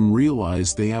 helping them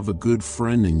realize they have a good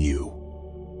friend in you.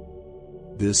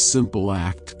 This simple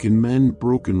act can mend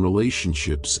broken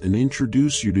relationships and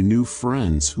introduce you to new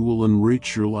friends who will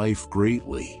enrich your life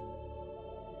greatly.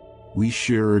 We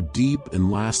share a deep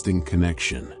and lasting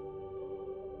connection.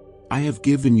 I have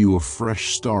given you a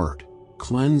fresh start,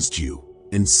 cleansed you,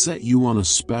 and set you on a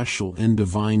special and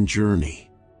divine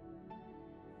journey.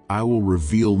 I will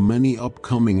reveal many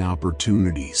upcoming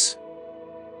opportunities.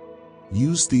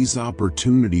 Use these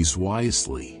opportunities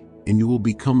wisely, and you will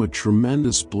become a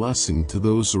tremendous blessing to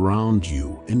those around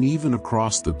you and even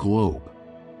across the globe.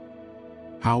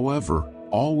 However,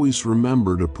 always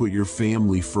remember to put your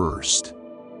family first.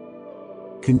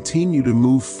 Continue to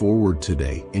move forward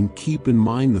today and keep in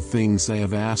mind the things I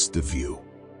have asked of you.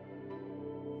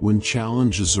 When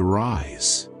challenges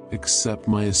arise, accept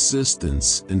my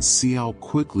assistance and see how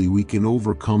quickly we can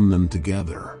overcome them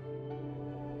together.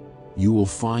 You will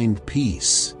find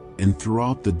peace, and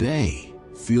throughout the day,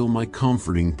 feel my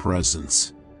comforting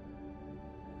presence.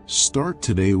 Start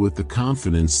today with the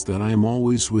confidence that I am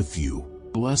always with you,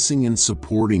 blessing and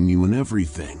supporting you in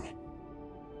everything.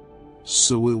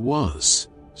 So it was,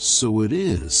 so it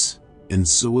is, and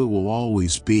so it will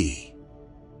always be.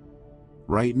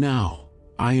 Right now,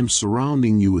 I am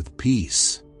surrounding you with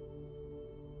peace.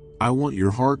 I want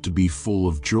your heart to be full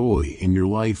of joy and your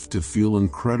life to feel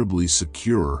incredibly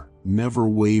secure, never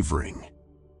wavering.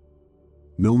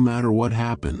 No matter what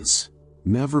happens,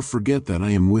 never forget that I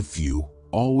am with you,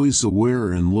 always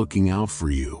aware and looking out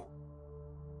for you.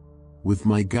 With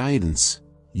my guidance,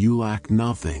 you lack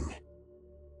nothing.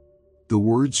 The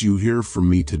words you hear from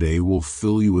me today will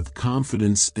fill you with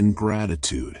confidence and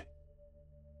gratitude.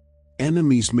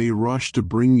 Enemies may rush to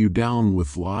bring you down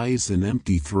with lies and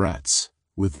empty threats,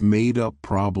 with made-up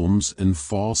problems and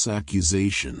false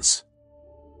accusations.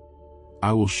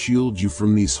 I will shield you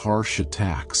from these harsh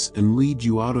attacks and lead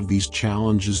you out of these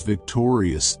challenges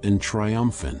victorious and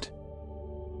triumphant.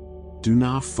 Do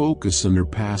not focus on your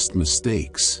past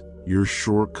mistakes, your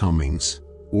shortcomings,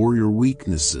 or your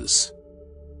weaknesses.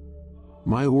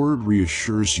 My word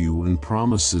reassures you and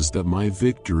promises that my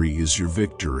victory is your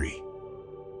victory.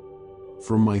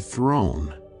 From my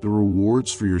throne, the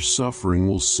rewards for your suffering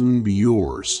will soon be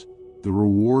yours, the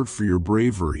reward for your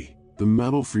bravery, the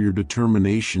medal for your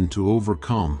determination to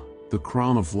overcome, the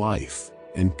crown of life,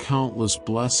 and countless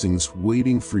blessings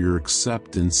waiting for your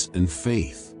acceptance and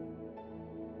faith.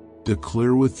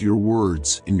 Declare with your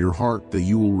words in your heart that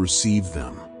you will receive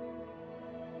them.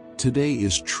 Today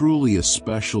is truly a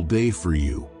special day for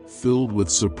you, filled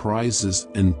with surprises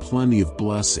and plenty of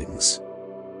blessings.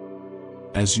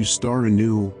 As you start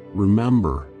anew,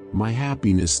 remember, my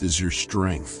happiness is your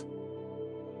strength.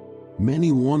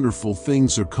 Many wonderful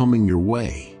things are coming your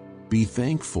way. Be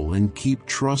thankful and keep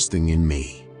trusting in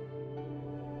me.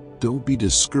 Don't be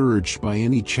discouraged by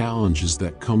any challenges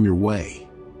that come your way.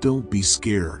 Don't be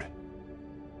scared.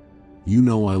 You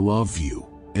know I love you,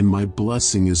 and my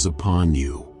blessing is upon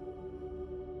you.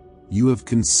 You have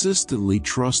consistently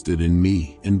trusted in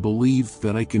me and believed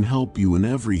that I can help you in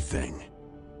everything.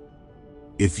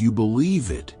 If you believe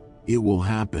it, it will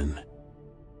happen.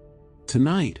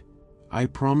 Tonight, I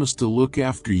promise to look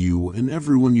after you and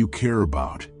everyone you care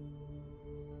about.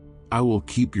 I will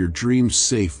keep your dreams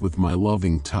safe with my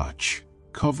loving touch,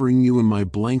 covering you in my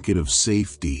blanket of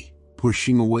safety,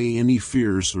 pushing away any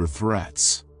fears or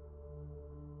threats.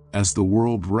 As the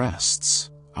world rests,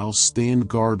 I'll stand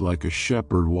guard like a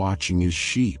shepherd watching his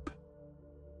sheep.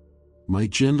 My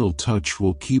gentle touch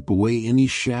will keep away any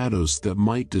shadows that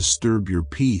might disturb your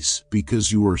peace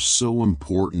because you are so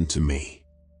important to me.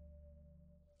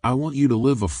 I want you to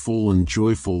live a full and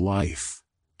joyful life,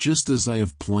 just as I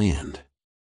have planned.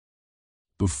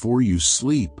 Before you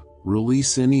sleep,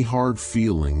 release any hard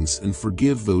feelings and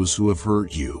forgive those who have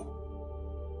hurt you.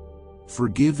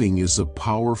 Forgiving is a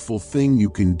powerful thing you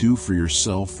can do for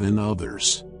yourself and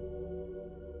others.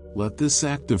 Let this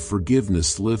act of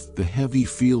forgiveness lift the heavy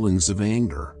feelings of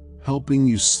anger, helping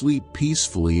you sleep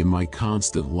peacefully in my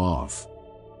constant love.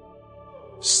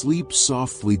 Sleep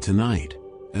softly tonight,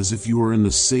 as if you are in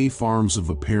the safe arms of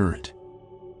a parent.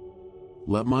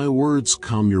 Let my words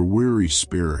calm your weary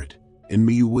spirit, and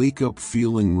may you wake up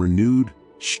feeling renewed,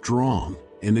 strong,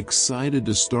 and excited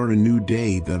to start a new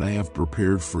day that I have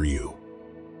prepared for you.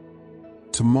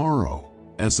 Tomorrow,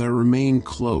 as I remain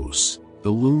close,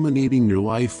 illuminating your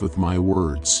life with my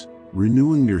words,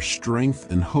 renewing your strength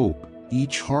and hope,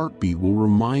 each heartbeat will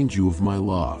remind you of my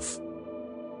love.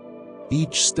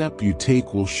 Each step you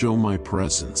take will show my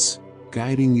presence,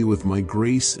 guiding you with my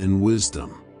grace and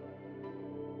wisdom.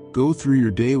 Go through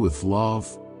your day with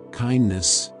love,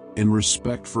 kindness, and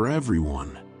respect for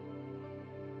everyone.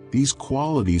 These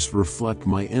qualities reflect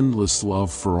my endless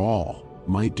love for all,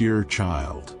 my dear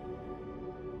child.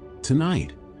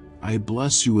 Tonight, I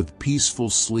bless you with peaceful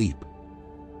sleep.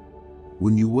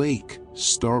 When you wake,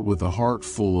 start with a heart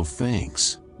full of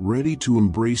thanks, ready to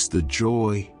embrace the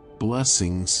joy,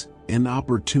 blessings, and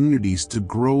opportunities to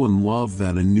grow in love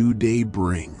that a new day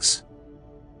brings.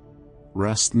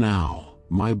 Rest now,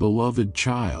 my beloved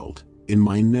child, in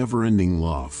my never-ending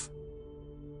love.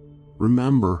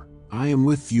 Remember, I am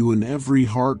with you in every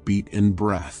heartbeat and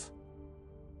breath.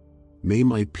 May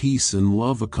my peace and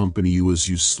love accompany you as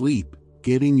you sleep,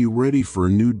 getting you ready for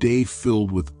a new day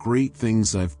filled with great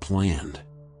things I've planned.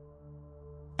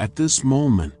 At this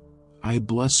moment, I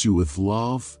bless you with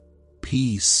love,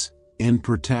 peace, and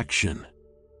protection.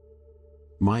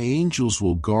 My angels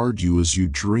will guard you as you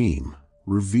dream,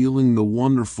 revealing the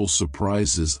wonderful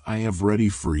surprises I have ready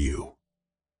for you.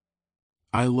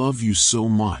 I love you so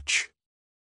much.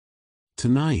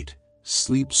 Tonight,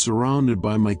 sleep surrounded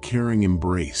by my caring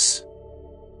embrace.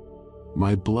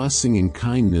 My blessing and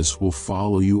kindness will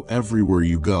follow you everywhere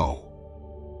you go.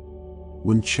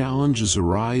 When challenges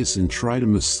arise and try to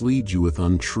mislead you with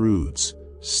untruths,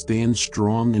 stand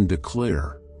strong and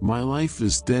declare, "My life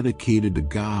is dedicated to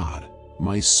God,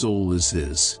 my soul is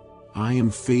His, I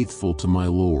am faithful to my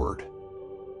Lord."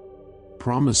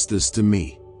 Promise this to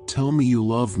me, tell me you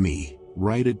love me,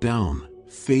 write it down,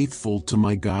 faithful to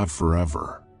my God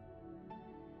forever.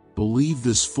 Believe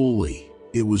this fully,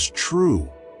 it was true,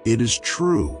 it is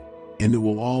true, and it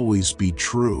will always be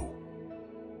true.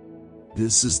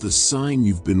 This is the sign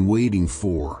you've been waiting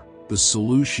for, the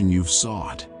solution you've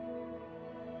sought.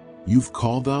 You've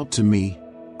called out to me,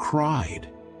 cried,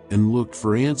 and looked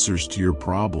for answers to your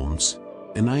problems,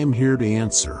 and I am here to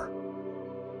answer.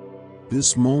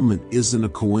 This moment isn't a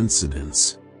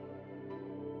coincidence.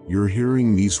 You're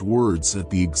hearing these words at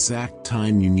the exact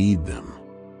time you need them.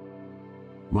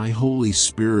 My Holy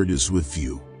Spirit is with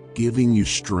you, giving you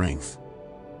strength.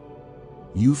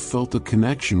 You've felt a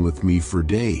connection with me for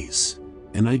days,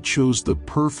 and I chose the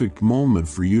perfect moment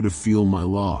for you to feel my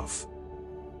love.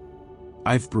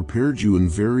 I've prepared you in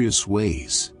various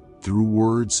ways, through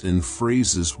words and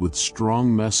phrases with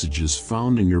strong messages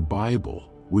found in your Bible,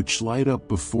 which light up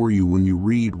before you when you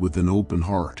read with an open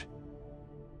heart.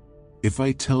 If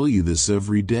I tell you this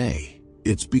every day,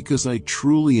 it's because I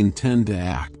truly intend to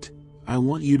act. I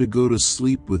want you to go to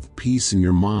sleep with peace in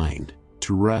your mind,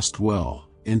 to rest well,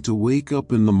 and to wake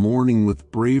up in the morning with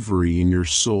bravery in your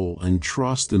soul and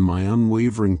trust in my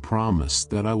unwavering promise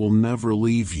that I will never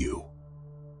leave you.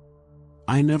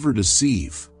 I never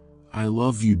deceive. I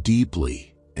love you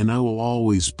deeply, and I will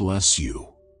always bless you.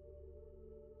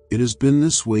 It has been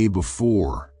this way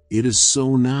before, it is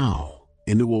so now,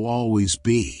 and it will always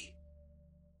be.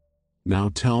 Now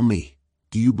tell me,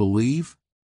 do you believe?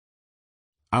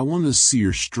 I want to see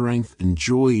your strength and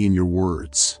joy in your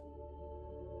words.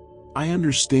 I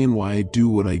understand why I do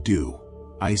what I do.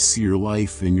 I see your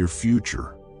life and your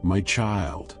future, my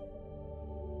child.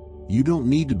 You don't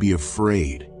need to be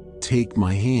afraid. Take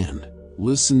my hand,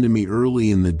 listen to me early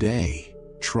in the day,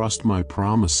 trust my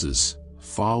promises,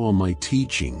 follow my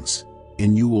teachings,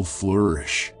 and you will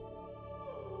flourish.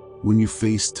 When you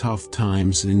face tough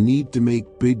times and need to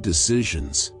make big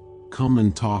decisions, come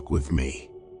and talk with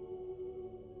me.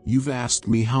 You've asked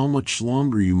me how much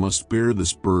longer you must bear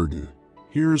this burden.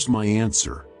 Here's my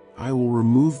answer. I will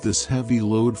remove this heavy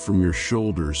load from your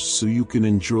shoulders so you can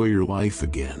enjoy your life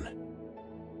again.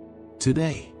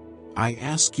 Today, I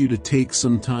ask you to take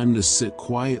some time to sit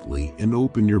quietly and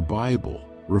open your Bible,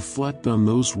 reflect on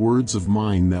those words of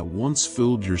mine that once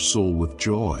filled your soul with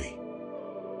joy.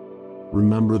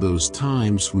 Remember those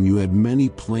times when you had many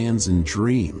plans and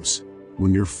dreams,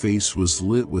 when your face was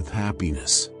lit with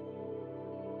happiness.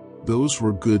 Those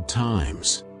were good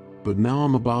times, but now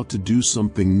I'm about to do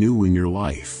something new in your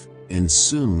life, and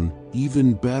soon,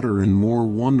 even better and more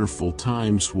wonderful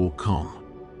times will come.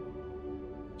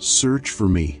 Search for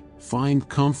me, find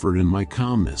comfort in my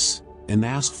calmness, and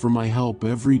ask for my help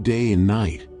every day and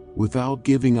night, without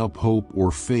giving up hope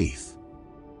or faith.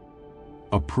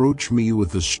 Approach me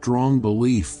with a strong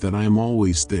belief that I am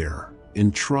always there,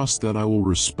 and trust that I will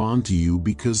respond to you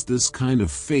because this kind of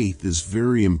faith is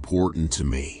very important to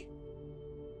me.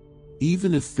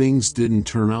 Even if things didn't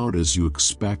turn out as you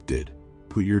expected,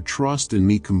 put your trust in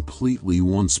me completely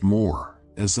once more,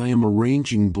 as I am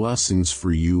arranging blessings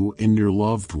for you and your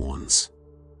loved ones.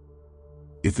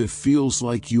 If it feels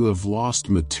like you have lost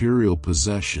material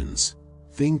possessions,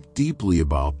 think deeply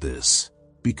about this,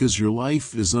 because your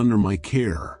life is under my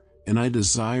care, and I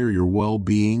desire your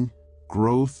well-being,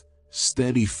 growth,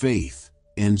 steady faith,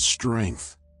 and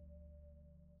strength.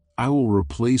 I will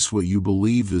replace what you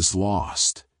believe is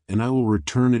lost, and I will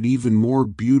return it even more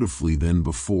beautifully than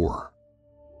before.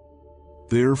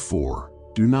 Therefore,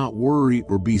 do not worry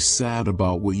or be sad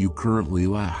about what you currently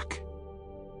lack.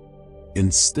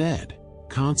 Instead,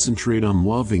 concentrate on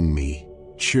loving me,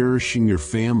 cherishing your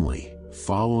family,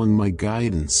 following my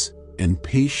guidance, and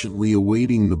patiently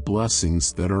awaiting the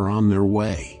blessings that are on their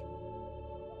way.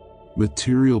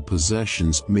 Material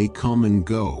possessions may come and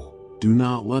go. Do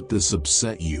not let this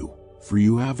upset you, for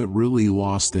you haven't really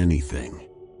lost anything.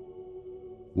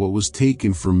 What was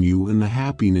taken from you and the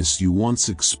happiness you once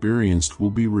experienced will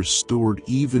be restored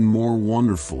even more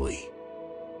wonderfully.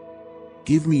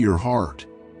 Give me your heart.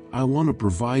 I want to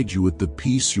provide you with the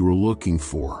peace you are looking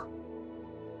for.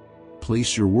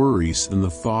 Place your worries and the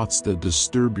thoughts that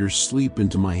disturb your sleep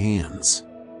into my hands.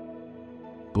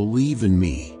 Believe in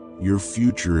me, your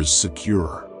future is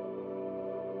secure.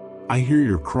 I hear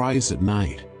your cries at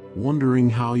night, wondering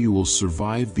how you will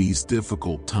survive these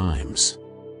difficult times.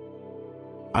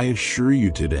 I assure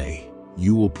you today,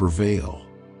 you will prevail.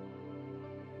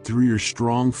 Through your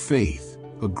strong faith,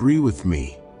 agree with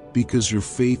me, because your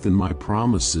faith in my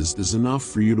promises is enough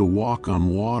for you to walk on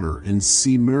water and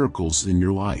see miracles in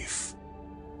your life.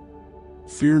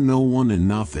 Fear no one and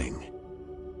nothing.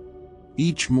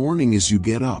 Each morning as you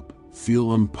get up,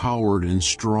 feel empowered and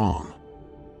strong.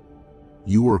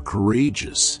 You are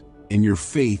courageous, and your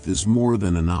faith is more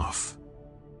than enough.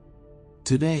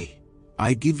 Today,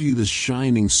 I give you this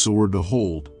shining sword to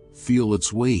hold, feel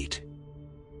its weight.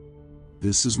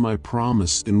 This is my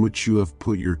promise in which you have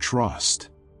put your trust.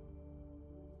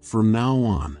 From now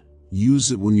on,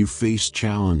 use it when you face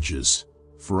challenges,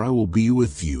 for I will be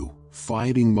with you,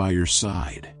 fighting by your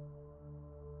side.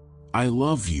 I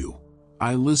love you,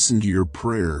 I listen to your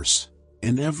prayers,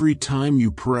 and every time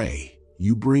you pray,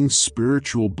 you bring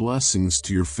spiritual blessings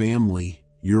to your family,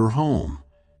 your home,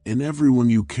 and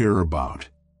everyone you care about.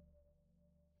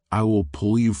 I will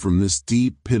pull you from this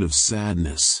deep pit of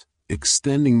sadness,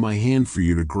 extending my hand for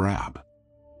you to grab.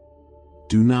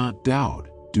 Do not doubt,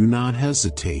 do not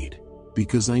hesitate,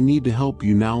 because I need to help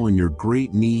you now in your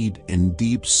great need and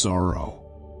deep sorrow.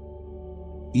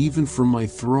 Even from my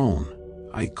throne,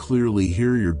 I clearly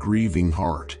hear your grieving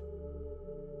heart.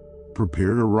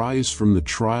 Prepare to rise from the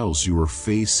trials you are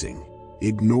facing.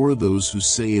 Ignore those who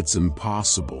say it's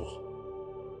impossible.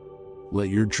 Let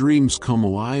your dreams come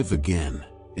alive again,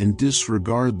 and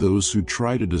disregard those who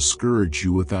try to discourage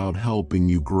you without helping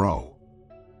you grow.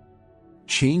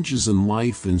 Changes in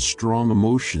life and strong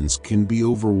emotions can be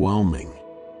overwhelming.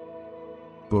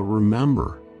 But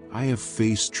remember, I have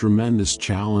faced tremendous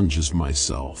challenges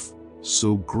myself,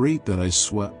 so great that I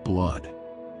sweat blood.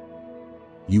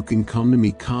 You can come to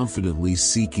me confidently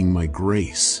seeking my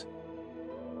grace.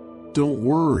 Don't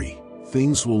worry,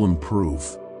 things will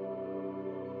improve.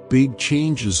 Big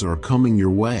changes are coming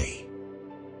your way.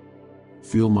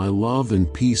 Feel my love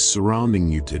and peace surrounding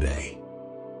you today.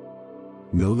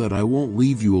 Know that I won't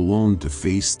leave you alone to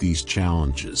face these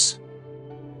challenges.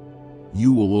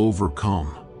 You will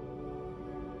overcome.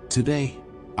 Today,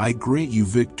 I grant you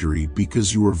victory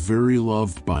because you are very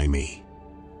loved by me.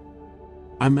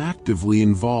 I'm actively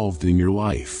involved in your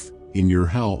life, in your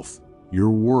health,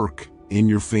 your work, and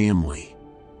your family.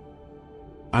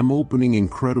 I'm opening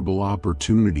incredible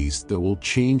opportunities that will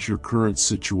change your current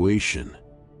situation.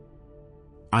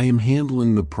 I am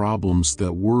handling the problems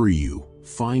that worry you,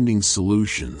 finding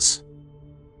solutions.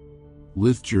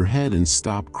 Lift your head and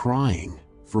stop crying,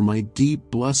 for my deep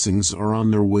blessings are on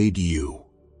their way to you.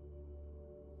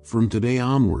 From today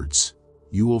onwards,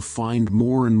 you will find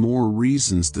more and more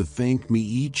reasons to thank me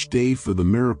each day for the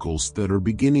miracles that are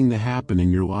beginning to happen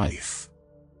in your life.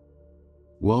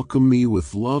 Welcome me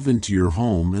with love into your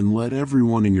home and let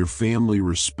everyone in your family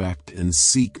respect and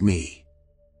seek me.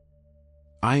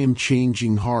 I am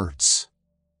changing hearts.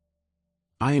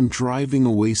 I am driving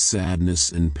away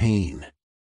sadness and pain.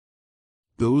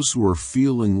 Those who are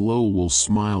feeling low will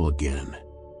smile again.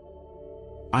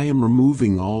 I am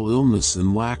removing all illness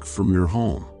and lack from your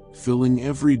home, filling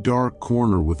every dark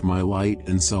corner with my light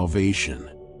and salvation.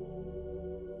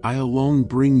 I alone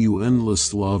bring you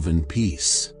endless love and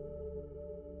peace.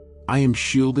 I am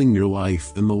shielding your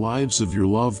life and the lives of your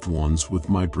loved ones with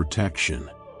my protection.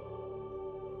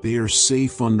 They are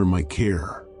safe under my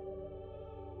care.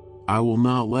 I will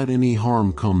not let any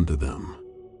harm come to them.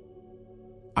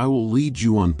 I will lead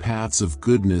you on paths of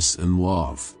goodness and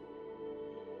love.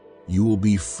 You will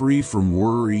be free from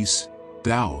worries,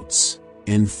 doubts,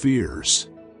 and fears.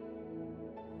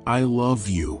 I love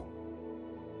you.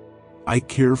 I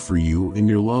care for you and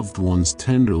your loved ones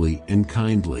tenderly and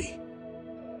kindly.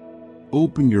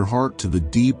 Open your heart to the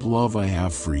deep love I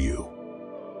have for you.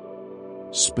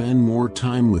 Spend more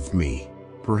time with me,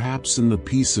 perhaps in the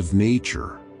peace of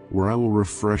nature, where I will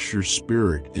refresh your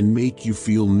spirit and make you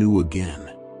feel new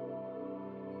again.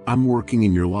 I'm working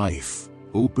in your life,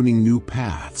 opening new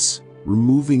paths,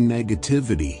 removing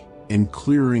negativity, and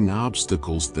clearing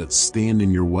obstacles that stand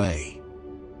in your way.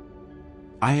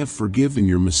 I have forgiven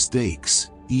your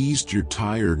mistakes, eased your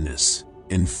tiredness,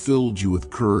 and filled you with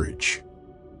courage.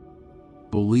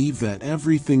 Believe that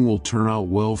everything will turn out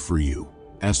well for you,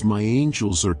 as my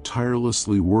angels are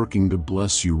tirelessly working to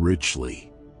bless you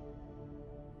richly.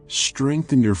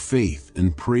 Strengthen your faith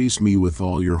and praise me with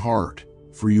all your heart,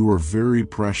 for you are very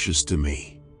precious to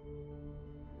me.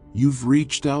 You've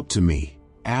reached out to me,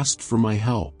 asked for my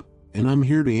help, and I'm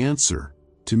here to answer,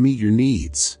 to meet your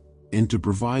needs, and to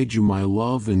provide you my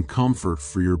love and comfort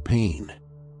for your pain.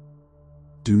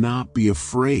 Do not be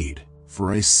afraid,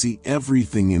 for I see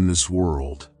everything in this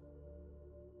world.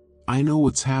 I know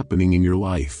what's happening in your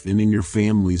life and in your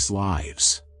family's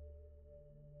lives.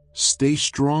 Stay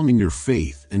strong in your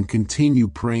faith and continue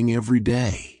praying every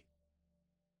day.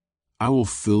 I will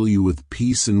fill you with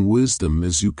peace and wisdom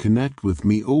as you connect with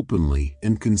me openly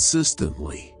and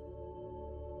consistently.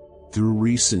 Through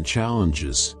recent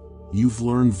challenges, you've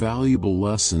learned valuable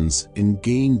lessons and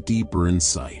gained deeper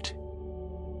insight.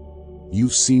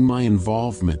 You've seen my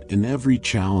involvement in every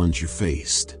challenge you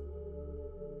faced.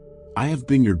 I have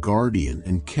been your guardian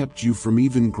and kept you from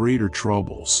even greater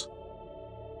troubles.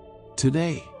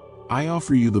 Today, I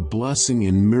offer you the blessing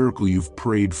and miracle you've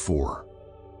prayed for.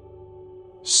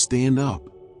 Stand up,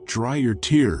 dry your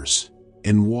tears,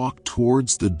 and walk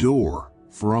towards the door,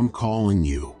 for I'm calling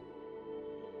you.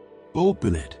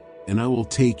 Open it, and I will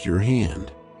take your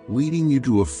hand, leading you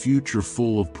to a future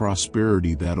full of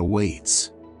prosperity that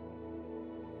awaits.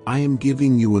 I am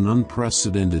giving you an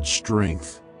unprecedented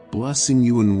strength, blessing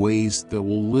you in ways that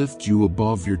will lift you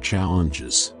above your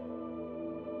challenges.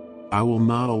 I will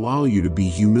not allow you to be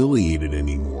humiliated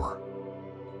anymore.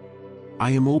 I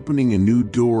am opening a new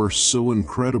door so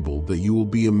incredible that you will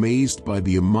be amazed by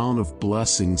the amount of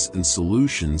blessings and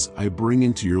solutions I bring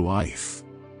into your life.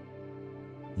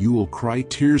 You will cry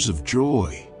tears of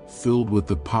joy, filled with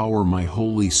the power my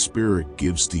Holy Spirit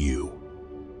gives to you.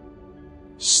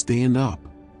 Stand up,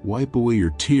 wipe away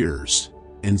your tears,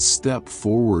 and step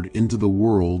forward into the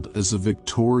world as a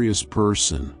victorious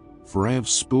person, for I have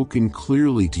spoken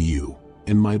clearly to you,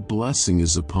 and my blessing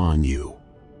is upon you.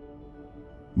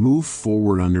 Move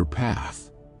forward on your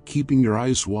path, keeping your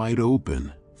eyes wide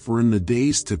open, for in the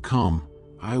days to come,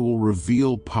 I will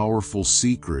reveal powerful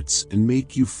secrets and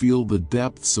make you feel the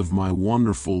depths of my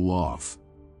wonderful love.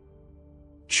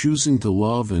 Choosing to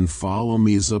love and follow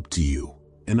me is up to you,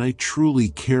 and I truly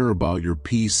care about your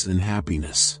peace and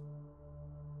happiness.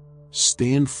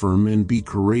 Stand firm and be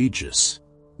courageous,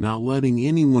 not letting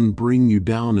anyone bring you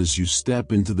down as you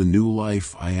step into the new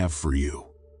life I have for you.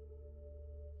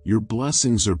 Your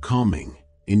blessings are coming,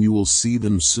 and you will see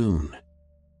them soon.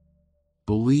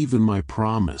 Believe in my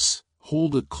promise,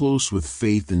 hold it close with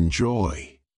faith and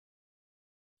joy.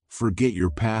 Forget your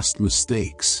past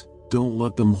mistakes, don't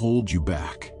let them hold you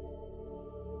back.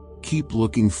 Keep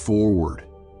looking forward,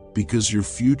 because your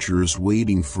future is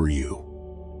waiting for you.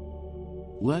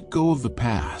 Let go of the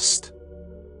past.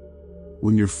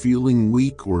 When you're feeling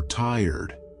weak or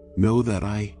tired, know that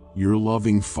I, your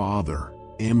loving Father,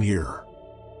 am here.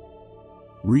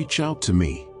 Reach out to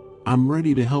me. I'm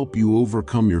ready to help you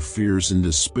overcome your fears and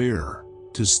despair,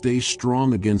 to stay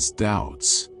strong against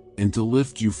doubts, and to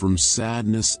lift you from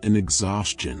sadness and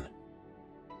exhaustion.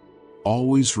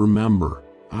 Always remember,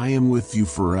 I am with you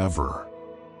forever.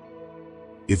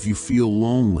 If you feel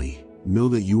lonely, know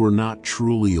that you are not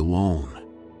truly alone.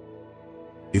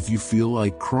 If you feel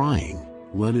like crying,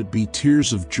 let it be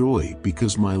tears of joy,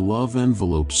 because my love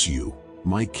envelopes you,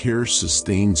 my care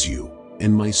sustains you,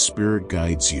 and my spirit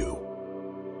guides you.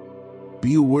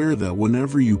 Be aware that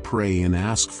whenever you pray and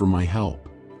ask for my help,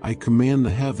 I command the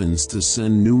heavens to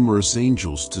send numerous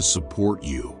angels to support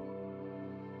you.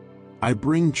 I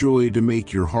bring joy to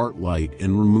make your heart light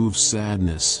and remove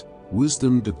sadness,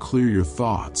 wisdom to clear your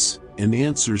thoughts, and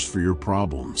answers for your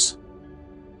problems.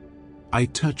 I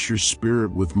touch your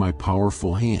spirit with my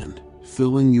powerful hand,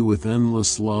 filling you with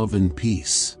endless love and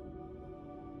peace.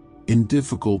 In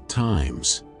difficult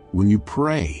times, when you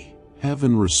pray,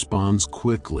 heaven responds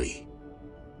quickly.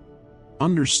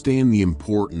 Understand the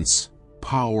importance,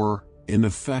 power, and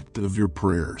effect of your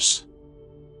prayers.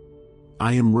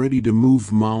 I am ready to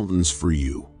move mountains for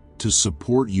you, to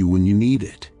support you when you need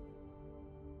it.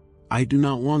 I do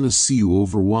not want to see you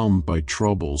overwhelmed by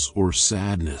troubles or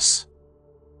sadness.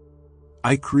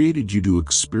 I created you to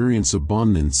experience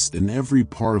abundance in every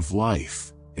part of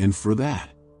life, and for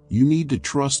that, you need to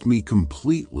trust me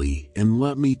completely and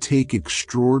let me take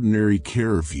extraordinary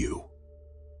care of you.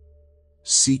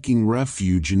 Seeking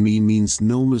refuge in me means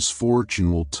no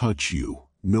misfortune will touch you,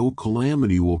 no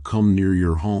calamity will come near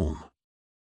your home.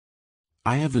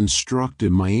 I have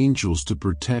instructed my angels to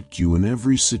protect you in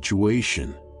every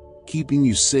situation, keeping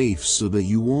you safe so that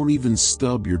you won't even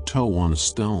stub your toe on a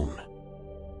stone.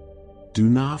 Do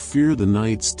not fear the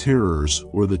night's terrors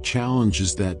or the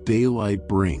challenges that daylight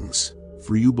brings,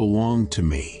 for you belong to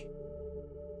me.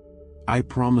 I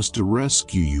promise to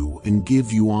rescue you and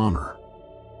give you honor.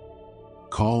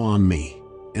 Call on me,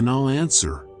 and I'll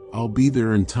answer. I'll be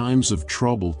there in times of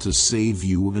trouble to save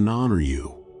you and honor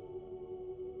you.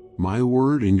 My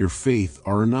word and your faith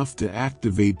are enough to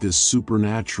activate this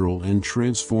supernatural and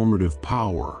transformative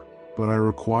power, but I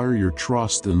require your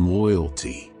trust and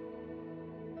loyalty.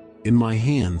 In my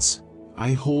hands,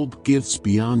 I hold gifts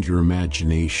beyond your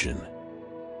imagination.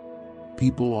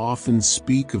 People often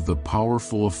speak of the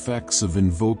powerful effects of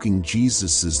invoking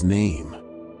Jesus' name.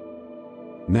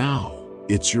 Now,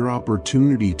 it's your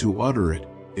opportunity to utter it,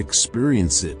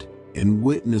 experience it, and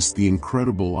witness the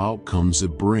incredible outcomes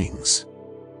it brings.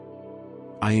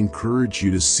 I encourage you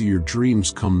to see your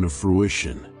dreams come to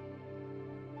fruition.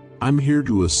 I'm here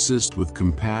to assist with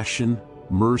compassion,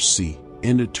 mercy,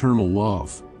 and eternal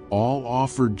love, all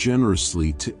offered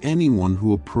generously to anyone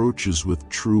who approaches with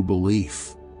true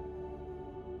belief.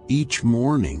 Each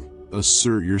morning,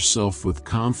 assert yourself with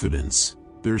confidence.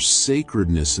 There's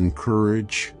sacredness in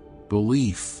courage,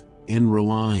 belief, and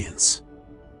reliance.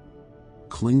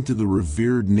 Cling to the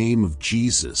revered name of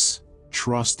Jesus,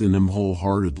 trust in Him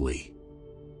wholeheartedly.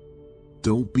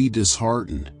 Don't be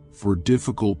disheartened, for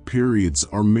difficult periods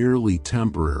are merely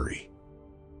temporary.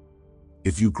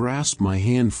 If you grasp my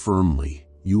hand firmly,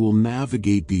 you will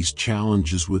navigate these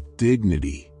challenges with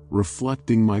dignity,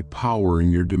 reflecting my power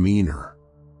in your demeanor.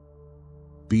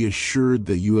 Be assured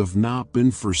that you have not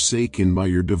been forsaken by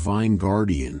your divine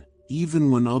guardian.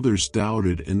 Even when others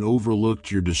doubted and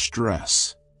overlooked your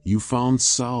distress, you found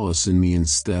solace in me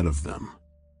instead of them.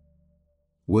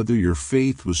 Whether your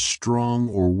faith was strong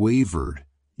or wavered,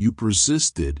 you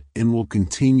persisted and will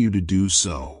continue to do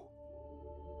so.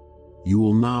 You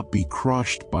will not be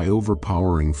crushed by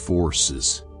overpowering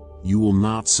forces. You will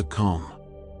not succumb.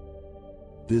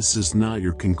 This is not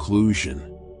your conclusion.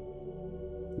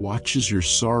 Watch as your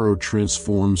sorrow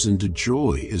transforms into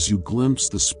joy as you glimpse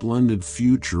the splendid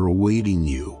future awaiting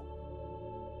you.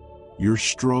 Your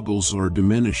struggles are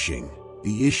diminishing.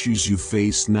 The issues you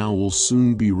face now will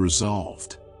soon be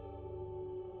resolved.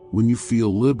 When you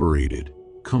feel liberated,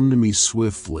 come to me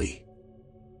swiftly.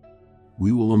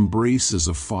 We will embrace as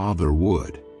a father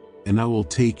would, and I will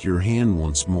take your hand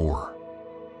once more.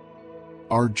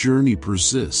 Our journey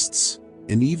persists,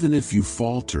 and even if you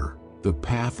falter, the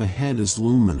path ahead is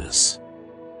luminous.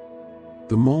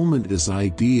 The moment is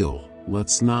ideal,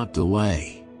 let's not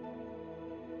delay.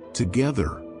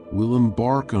 Together, we'll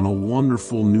embark on a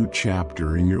wonderful new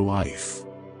chapter in your life.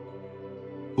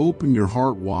 Open your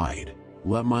heart wide,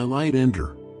 let my light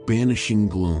enter, banishing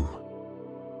gloom.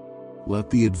 Let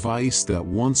the advice that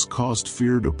once caused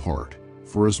fear depart,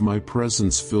 for as my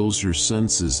presence fills your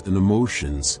senses and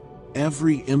emotions,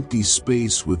 every empty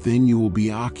space within you will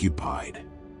be occupied.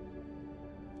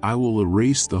 I will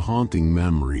erase the haunting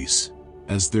memories,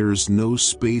 as there is no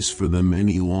space for them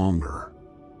any longer.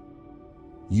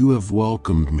 You have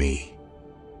welcomed me.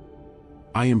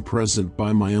 I am present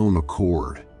by my own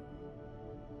accord.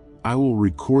 I will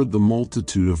record the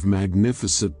multitude of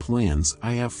magnificent plans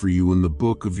I have for you in the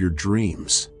book of your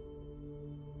dreams.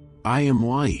 I am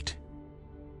light.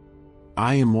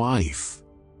 I am life.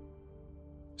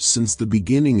 Since the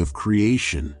beginning of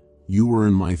creation, you were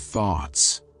in my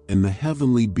thoughts, and the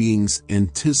heavenly beings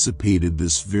anticipated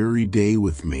this very day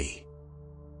with me.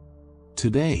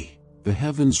 Today, the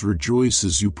heavens rejoice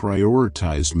as you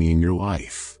prioritize me in your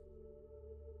life.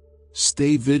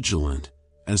 Stay vigilant,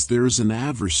 as there is an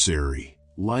adversary,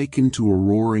 likened to a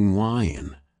roaring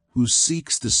lion, who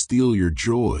seeks to steal your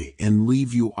joy and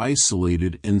leave you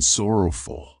isolated and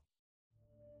sorrowful.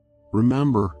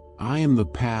 Remember, I am the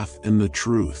path and the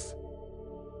truth.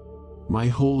 My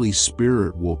Holy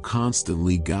Spirit will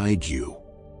constantly guide you.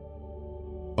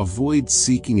 Avoid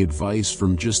seeking advice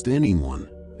from just anyone,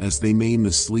 as they may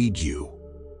mislead you.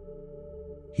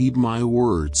 Heed my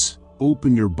words,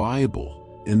 open your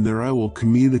Bible, and there I will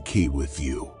communicate with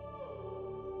you.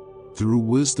 Through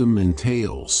wisdom and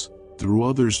tales, through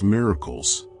others'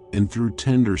 miracles, and through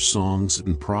tender songs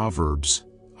and proverbs,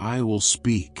 I will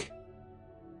speak.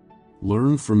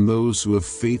 Learn from those who have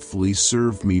faithfully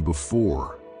served me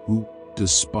before, who,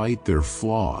 despite their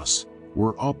flaws,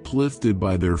 were uplifted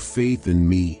by their faith in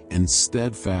me and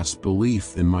steadfast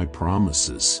belief in my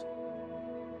promises.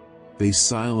 They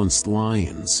silenced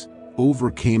lions,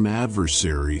 overcame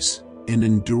adversaries, and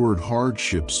endured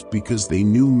hardships because they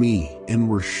knew me and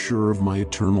were sure of my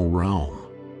eternal realm.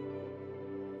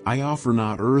 I offer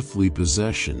not earthly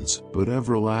possessions, but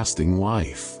everlasting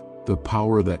life, the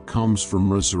power that comes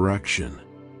from resurrection.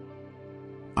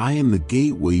 I am the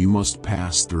gateway you must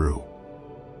pass through.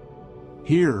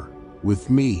 Here, with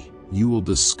me, you will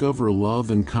discover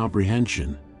love and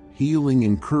comprehension, healing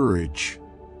and courage,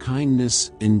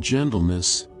 kindness and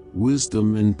gentleness,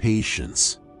 wisdom and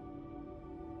patience.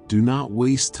 Do not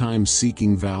waste time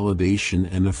seeking validation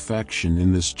and affection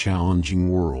in this challenging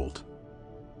world.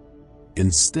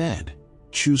 Instead,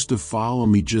 choose to follow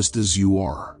me just as you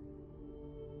are.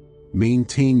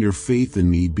 Maintain your faith in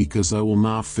me because I will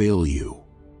not fail you.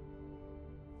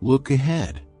 Look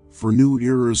ahead, for new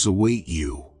eras await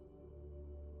you.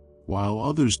 While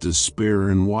others despair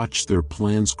and watch their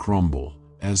plans crumble,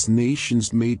 as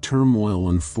nations may turmoil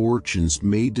and fortunes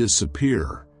may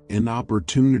disappear, and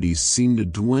opportunities seem to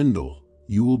dwindle,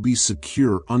 you will be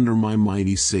secure under my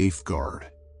mighty safeguard.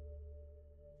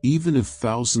 Even if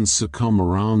thousands succumb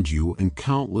around you and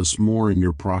countless more in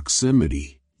your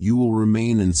proximity, you will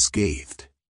remain unscathed.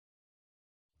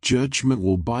 Judgment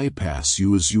will bypass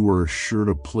you as you are assured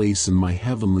a place in my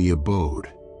heavenly abode.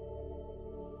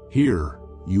 Here,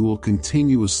 you will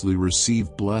continuously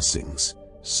receive blessings,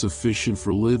 sufficient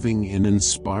for living and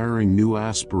inspiring new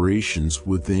aspirations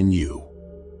within you.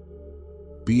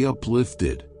 Be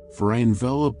uplifted, for I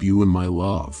envelop you in my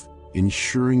love,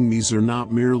 ensuring these are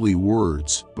not merely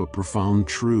words but profound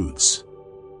truths.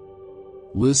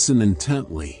 Listen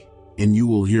intently, and you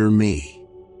will hear me.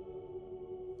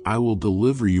 I will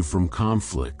deliver you from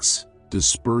conflicts,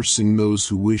 dispersing those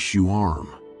who wish you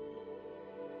harm.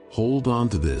 Hold on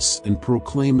to this and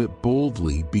proclaim it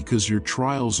boldly, because your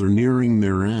trials are nearing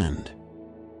their end.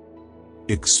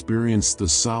 Experience the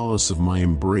solace of my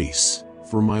embrace,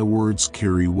 for my words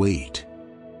carry weight.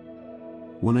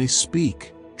 When I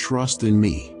speak, trust in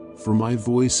me, for my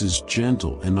voice is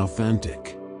gentle and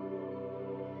authentic.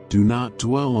 Do not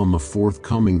dwell on the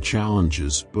forthcoming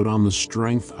challenges but on the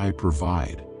strength I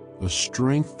provide, a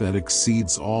strength that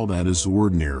exceeds all that is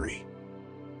ordinary.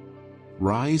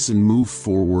 Rise and move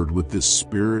forward with this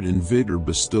spirit and vigor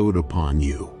bestowed upon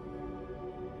you.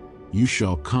 You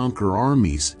shall conquer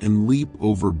armies and leap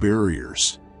over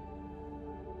barriers.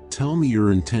 Tell me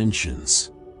your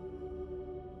intentions.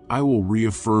 I will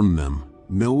reaffirm them.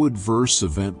 No adverse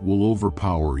event will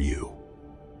overpower you.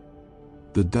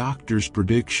 The doctor's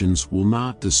predictions will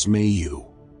not dismay you.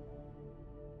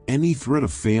 Any threat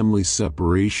of family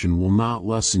separation will not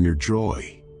lessen your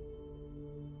joy.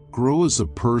 Grow as a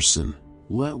person.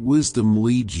 Let wisdom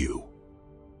lead you.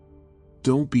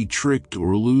 Don't be tricked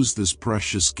or lose this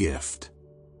precious gift.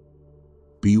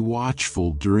 Be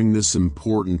watchful during this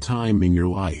important time in your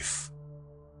life.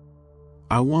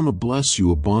 I want to bless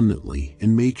you abundantly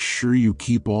and make sure you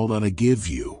keep all that I give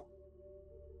you.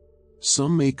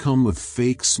 Some may come with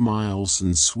fake smiles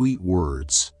and sweet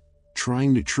words,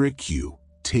 trying to trick you,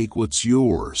 take what's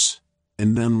yours,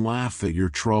 and then laugh at your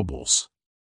troubles.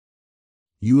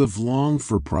 You have longed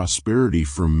for prosperity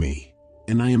from me,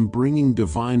 and I am bringing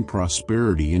divine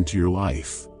prosperity into your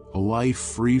life, a life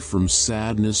free from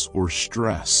sadness or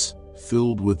stress,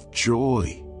 filled with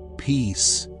joy,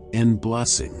 peace, and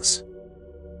blessings.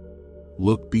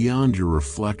 Look beyond your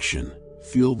reflection,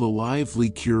 feel the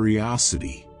lively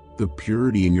curiosity, the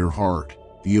purity in your heart,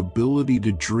 the ability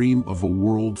to dream of a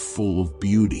world full of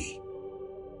beauty.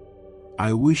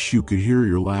 I wish you could hear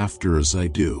your laughter as I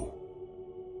do.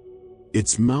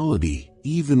 Its melody,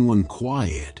 even when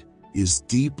quiet, is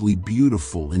deeply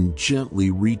beautiful and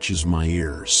gently reaches my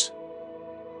ears.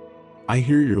 I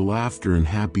hear your laughter in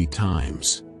happy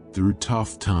times, through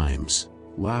tough times,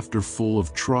 laughter full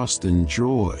of trust and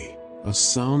joy, a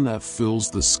sound that fills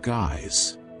the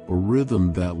skies, a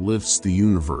rhythm that lifts the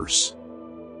universe.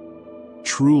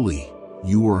 Truly,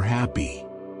 you are happy.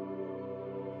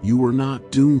 You are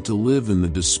not doomed to live in the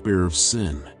despair of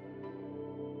sin.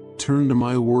 Turn to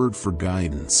my word for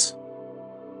guidance.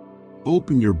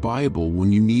 Open your Bible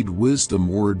when you need wisdom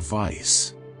or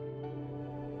advice.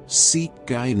 Seek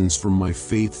guidance from my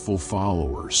faithful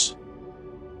followers.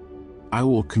 I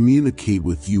will communicate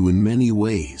with you in many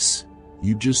ways.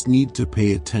 You just need to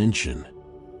pay attention.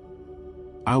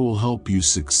 I will help you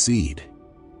succeed.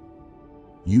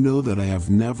 You know that I have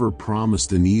never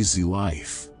promised an easy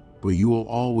life, but you will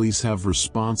always have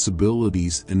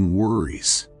responsibilities and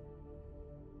worries.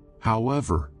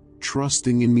 However,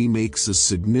 trusting in me makes a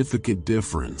significant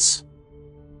difference.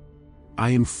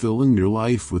 I am filling your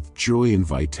life with joy and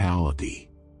vitality.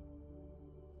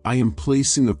 I am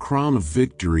placing a crown of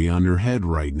victory on your head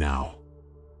right now.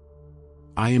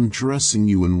 I am dressing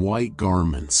you in white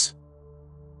garments.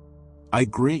 I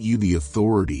grant you the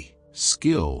authority,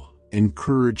 skill, and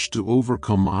courage to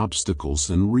overcome obstacles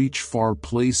and reach far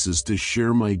places to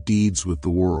share my deeds with the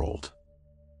world.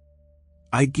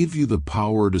 I give you the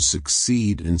power to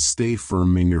succeed and stay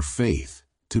firm in your faith,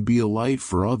 to be a light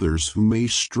for others who may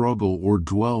struggle or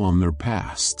dwell on their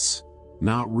pasts,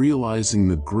 not realizing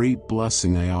the great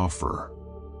blessing I offer.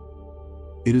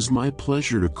 It is my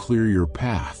pleasure to clear your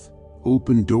path,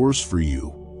 open doors for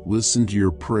you, listen to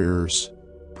your prayers,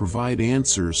 provide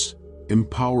answers,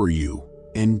 empower you,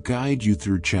 and guide you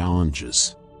through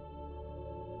challenges.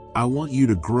 I want you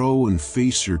to grow and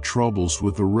face your troubles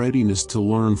with a readiness to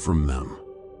learn from them.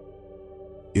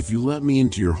 If you let me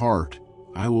into your heart,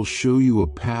 I will show you a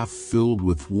path filled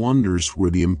with wonders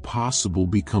where the impossible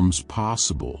becomes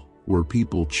possible, where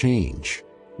people change,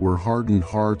 where hardened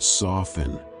hearts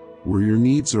soften, where your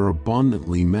needs are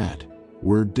abundantly met,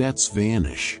 where debts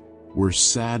vanish, where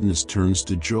sadness turns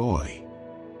to joy.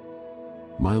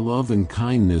 My love and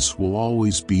kindness will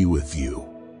always be with you.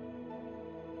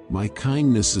 My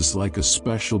kindness is like a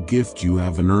special gift you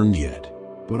haven't earned yet,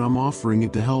 but I'm offering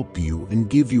it to help you and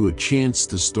give you a chance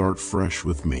to start fresh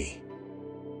with me.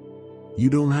 You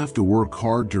don't have to work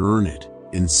hard to earn it.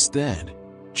 Instead,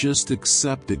 just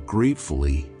accept it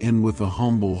gratefully and with a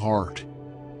humble heart.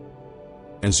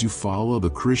 As you follow the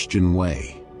Christian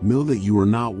way, know that you are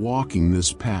not walking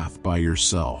this path by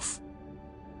yourself.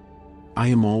 I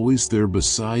am always there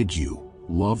beside you,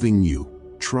 loving you,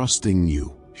 trusting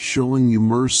you, showing you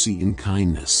mercy and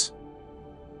kindness.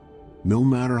 No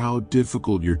matter how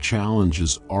difficult your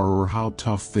challenges are or how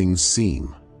tough things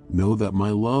seem, know that my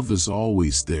love is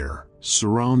always there,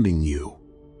 surrounding you.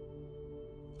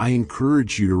 I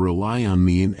encourage you to rely on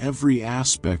me in every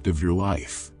aspect of your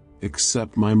life,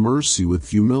 accept my mercy with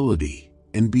humility,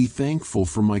 and be thankful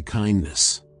for my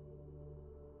kindness.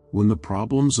 When the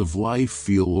problems of life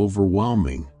feel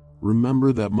overwhelming,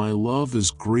 remember that my love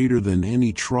is greater than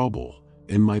any trouble,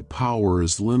 and my power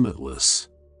is limitless.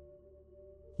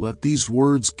 Let these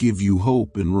words give you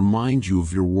hope and remind you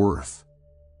of your worth.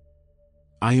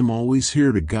 I am always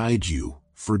here to guide you,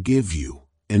 forgive you,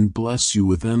 and bless you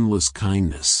with endless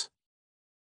kindness.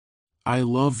 I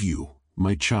love you,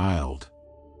 my child.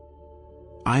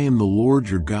 I am the Lord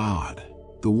your God,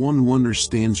 the one who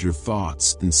understands your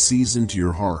thoughts and sees into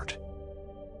your heart.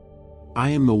 I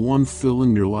am the one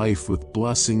filling your life with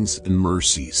blessings and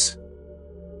mercies.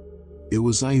 It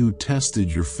was I who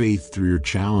tested your faith through your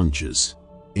challenges,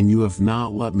 and you have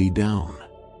not let me down.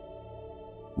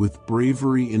 With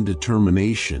bravery and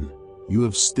determination, you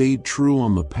have stayed true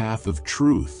on the path of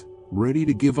truth, ready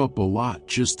to give up a lot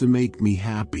just to make me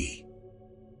happy.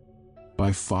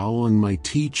 By following my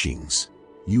teachings,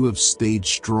 you have stayed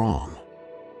strong.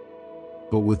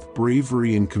 But with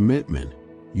bravery and commitment,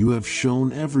 you have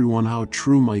shown everyone how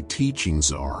true my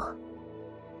teachings are.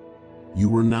 You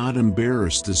were not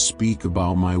embarrassed to speak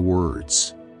about my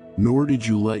words, nor did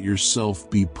you let yourself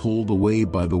be pulled away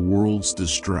by the world's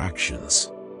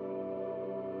distractions.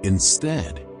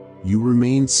 Instead, you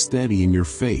remained steady in your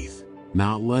faith,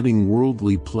 not letting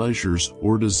worldly pleasures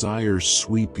or desires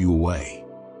sweep you away.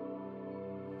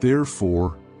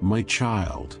 Therefore, my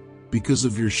child, because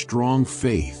of your strong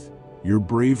faith, your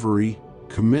bravery,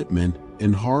 commitment,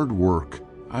 and hard work,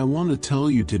 I want to tell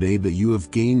you today that you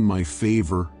have gained my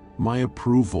favor, my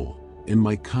approval, and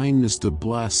my kindness to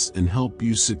bless and help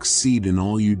you succeed in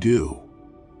all you do.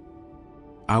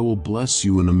 I will bless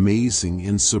you in amazing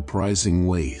and surprising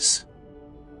ways.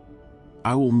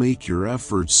 I will make your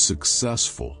efforts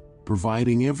successful,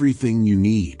 providing everything you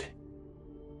need.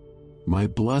 My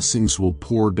blessings will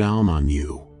pour down on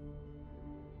you.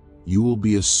 You will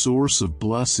be a source of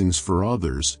blessings for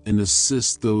others and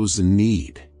assist those in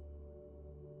need.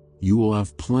 You will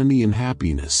have plenty and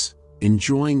happiness,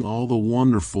 enjoying all the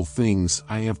wonderful things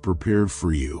I have prepared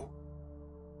for you.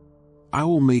 I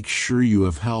will make sure you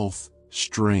have health,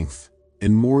 strength,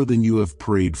 and more than you have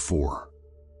prayed for.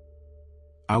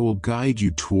 I will guide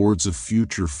you towards a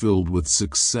future filled with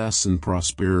success and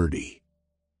prosperity.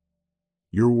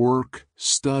 Your work,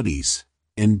 studies,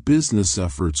 and business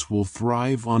efforts will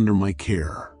thrive under my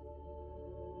care.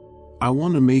 I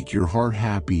want to make your heart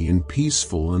happy and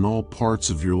peaceful in all parts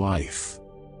of your life.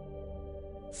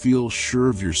 Feel sure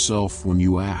of yourself when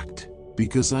you act,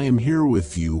 because I am here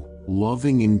with you,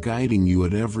 loving and guiding you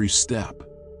at every step.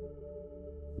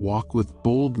 Walk with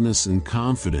boldness and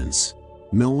confidence,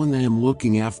 knowing I am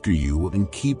looking after you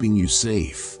and keeping you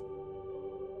safe.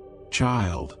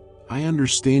 Child, I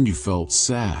understand you felt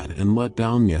sad and let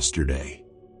down yesterday.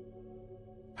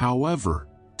 However,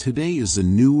 today is a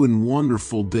new and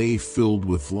wonderful day filled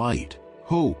with light,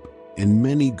 hope, and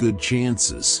many good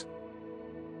chances.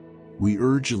 We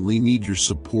urgently need your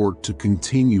support to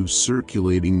continue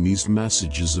circulating these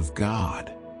messages of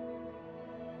God.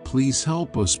 Please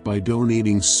help us by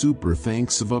donating super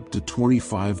thanks of up to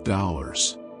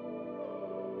 $25.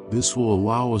 This will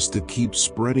allow us to keep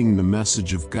spreading the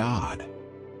message of God.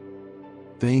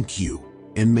 Thank you,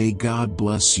 and may God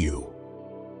bless you.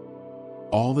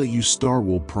 All that you start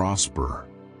will prosper.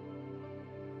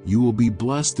 You will be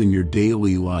blessed in your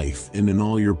daily life and in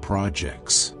all your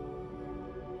projects.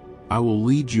 I will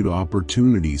lead you to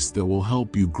opportunities that will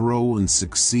help you grow and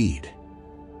succeed.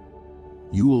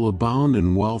 You will abound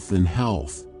in wealth and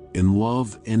health, in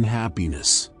love and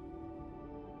happiness.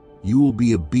 You will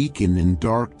be a beacon in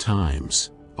dark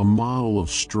times, a model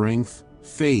of strength,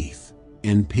 faith,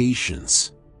 and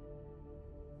patience.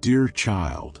 Dear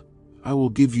child, I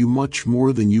will give you much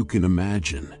more than you can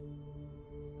imagine.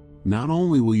 Not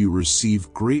only will you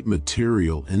receive great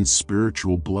material and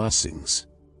spiritual blessings,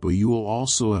 but you will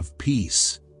also have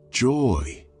peace,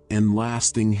 joy, and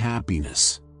lasting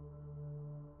happiness.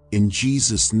 In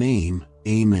Jesus' name,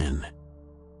 amen.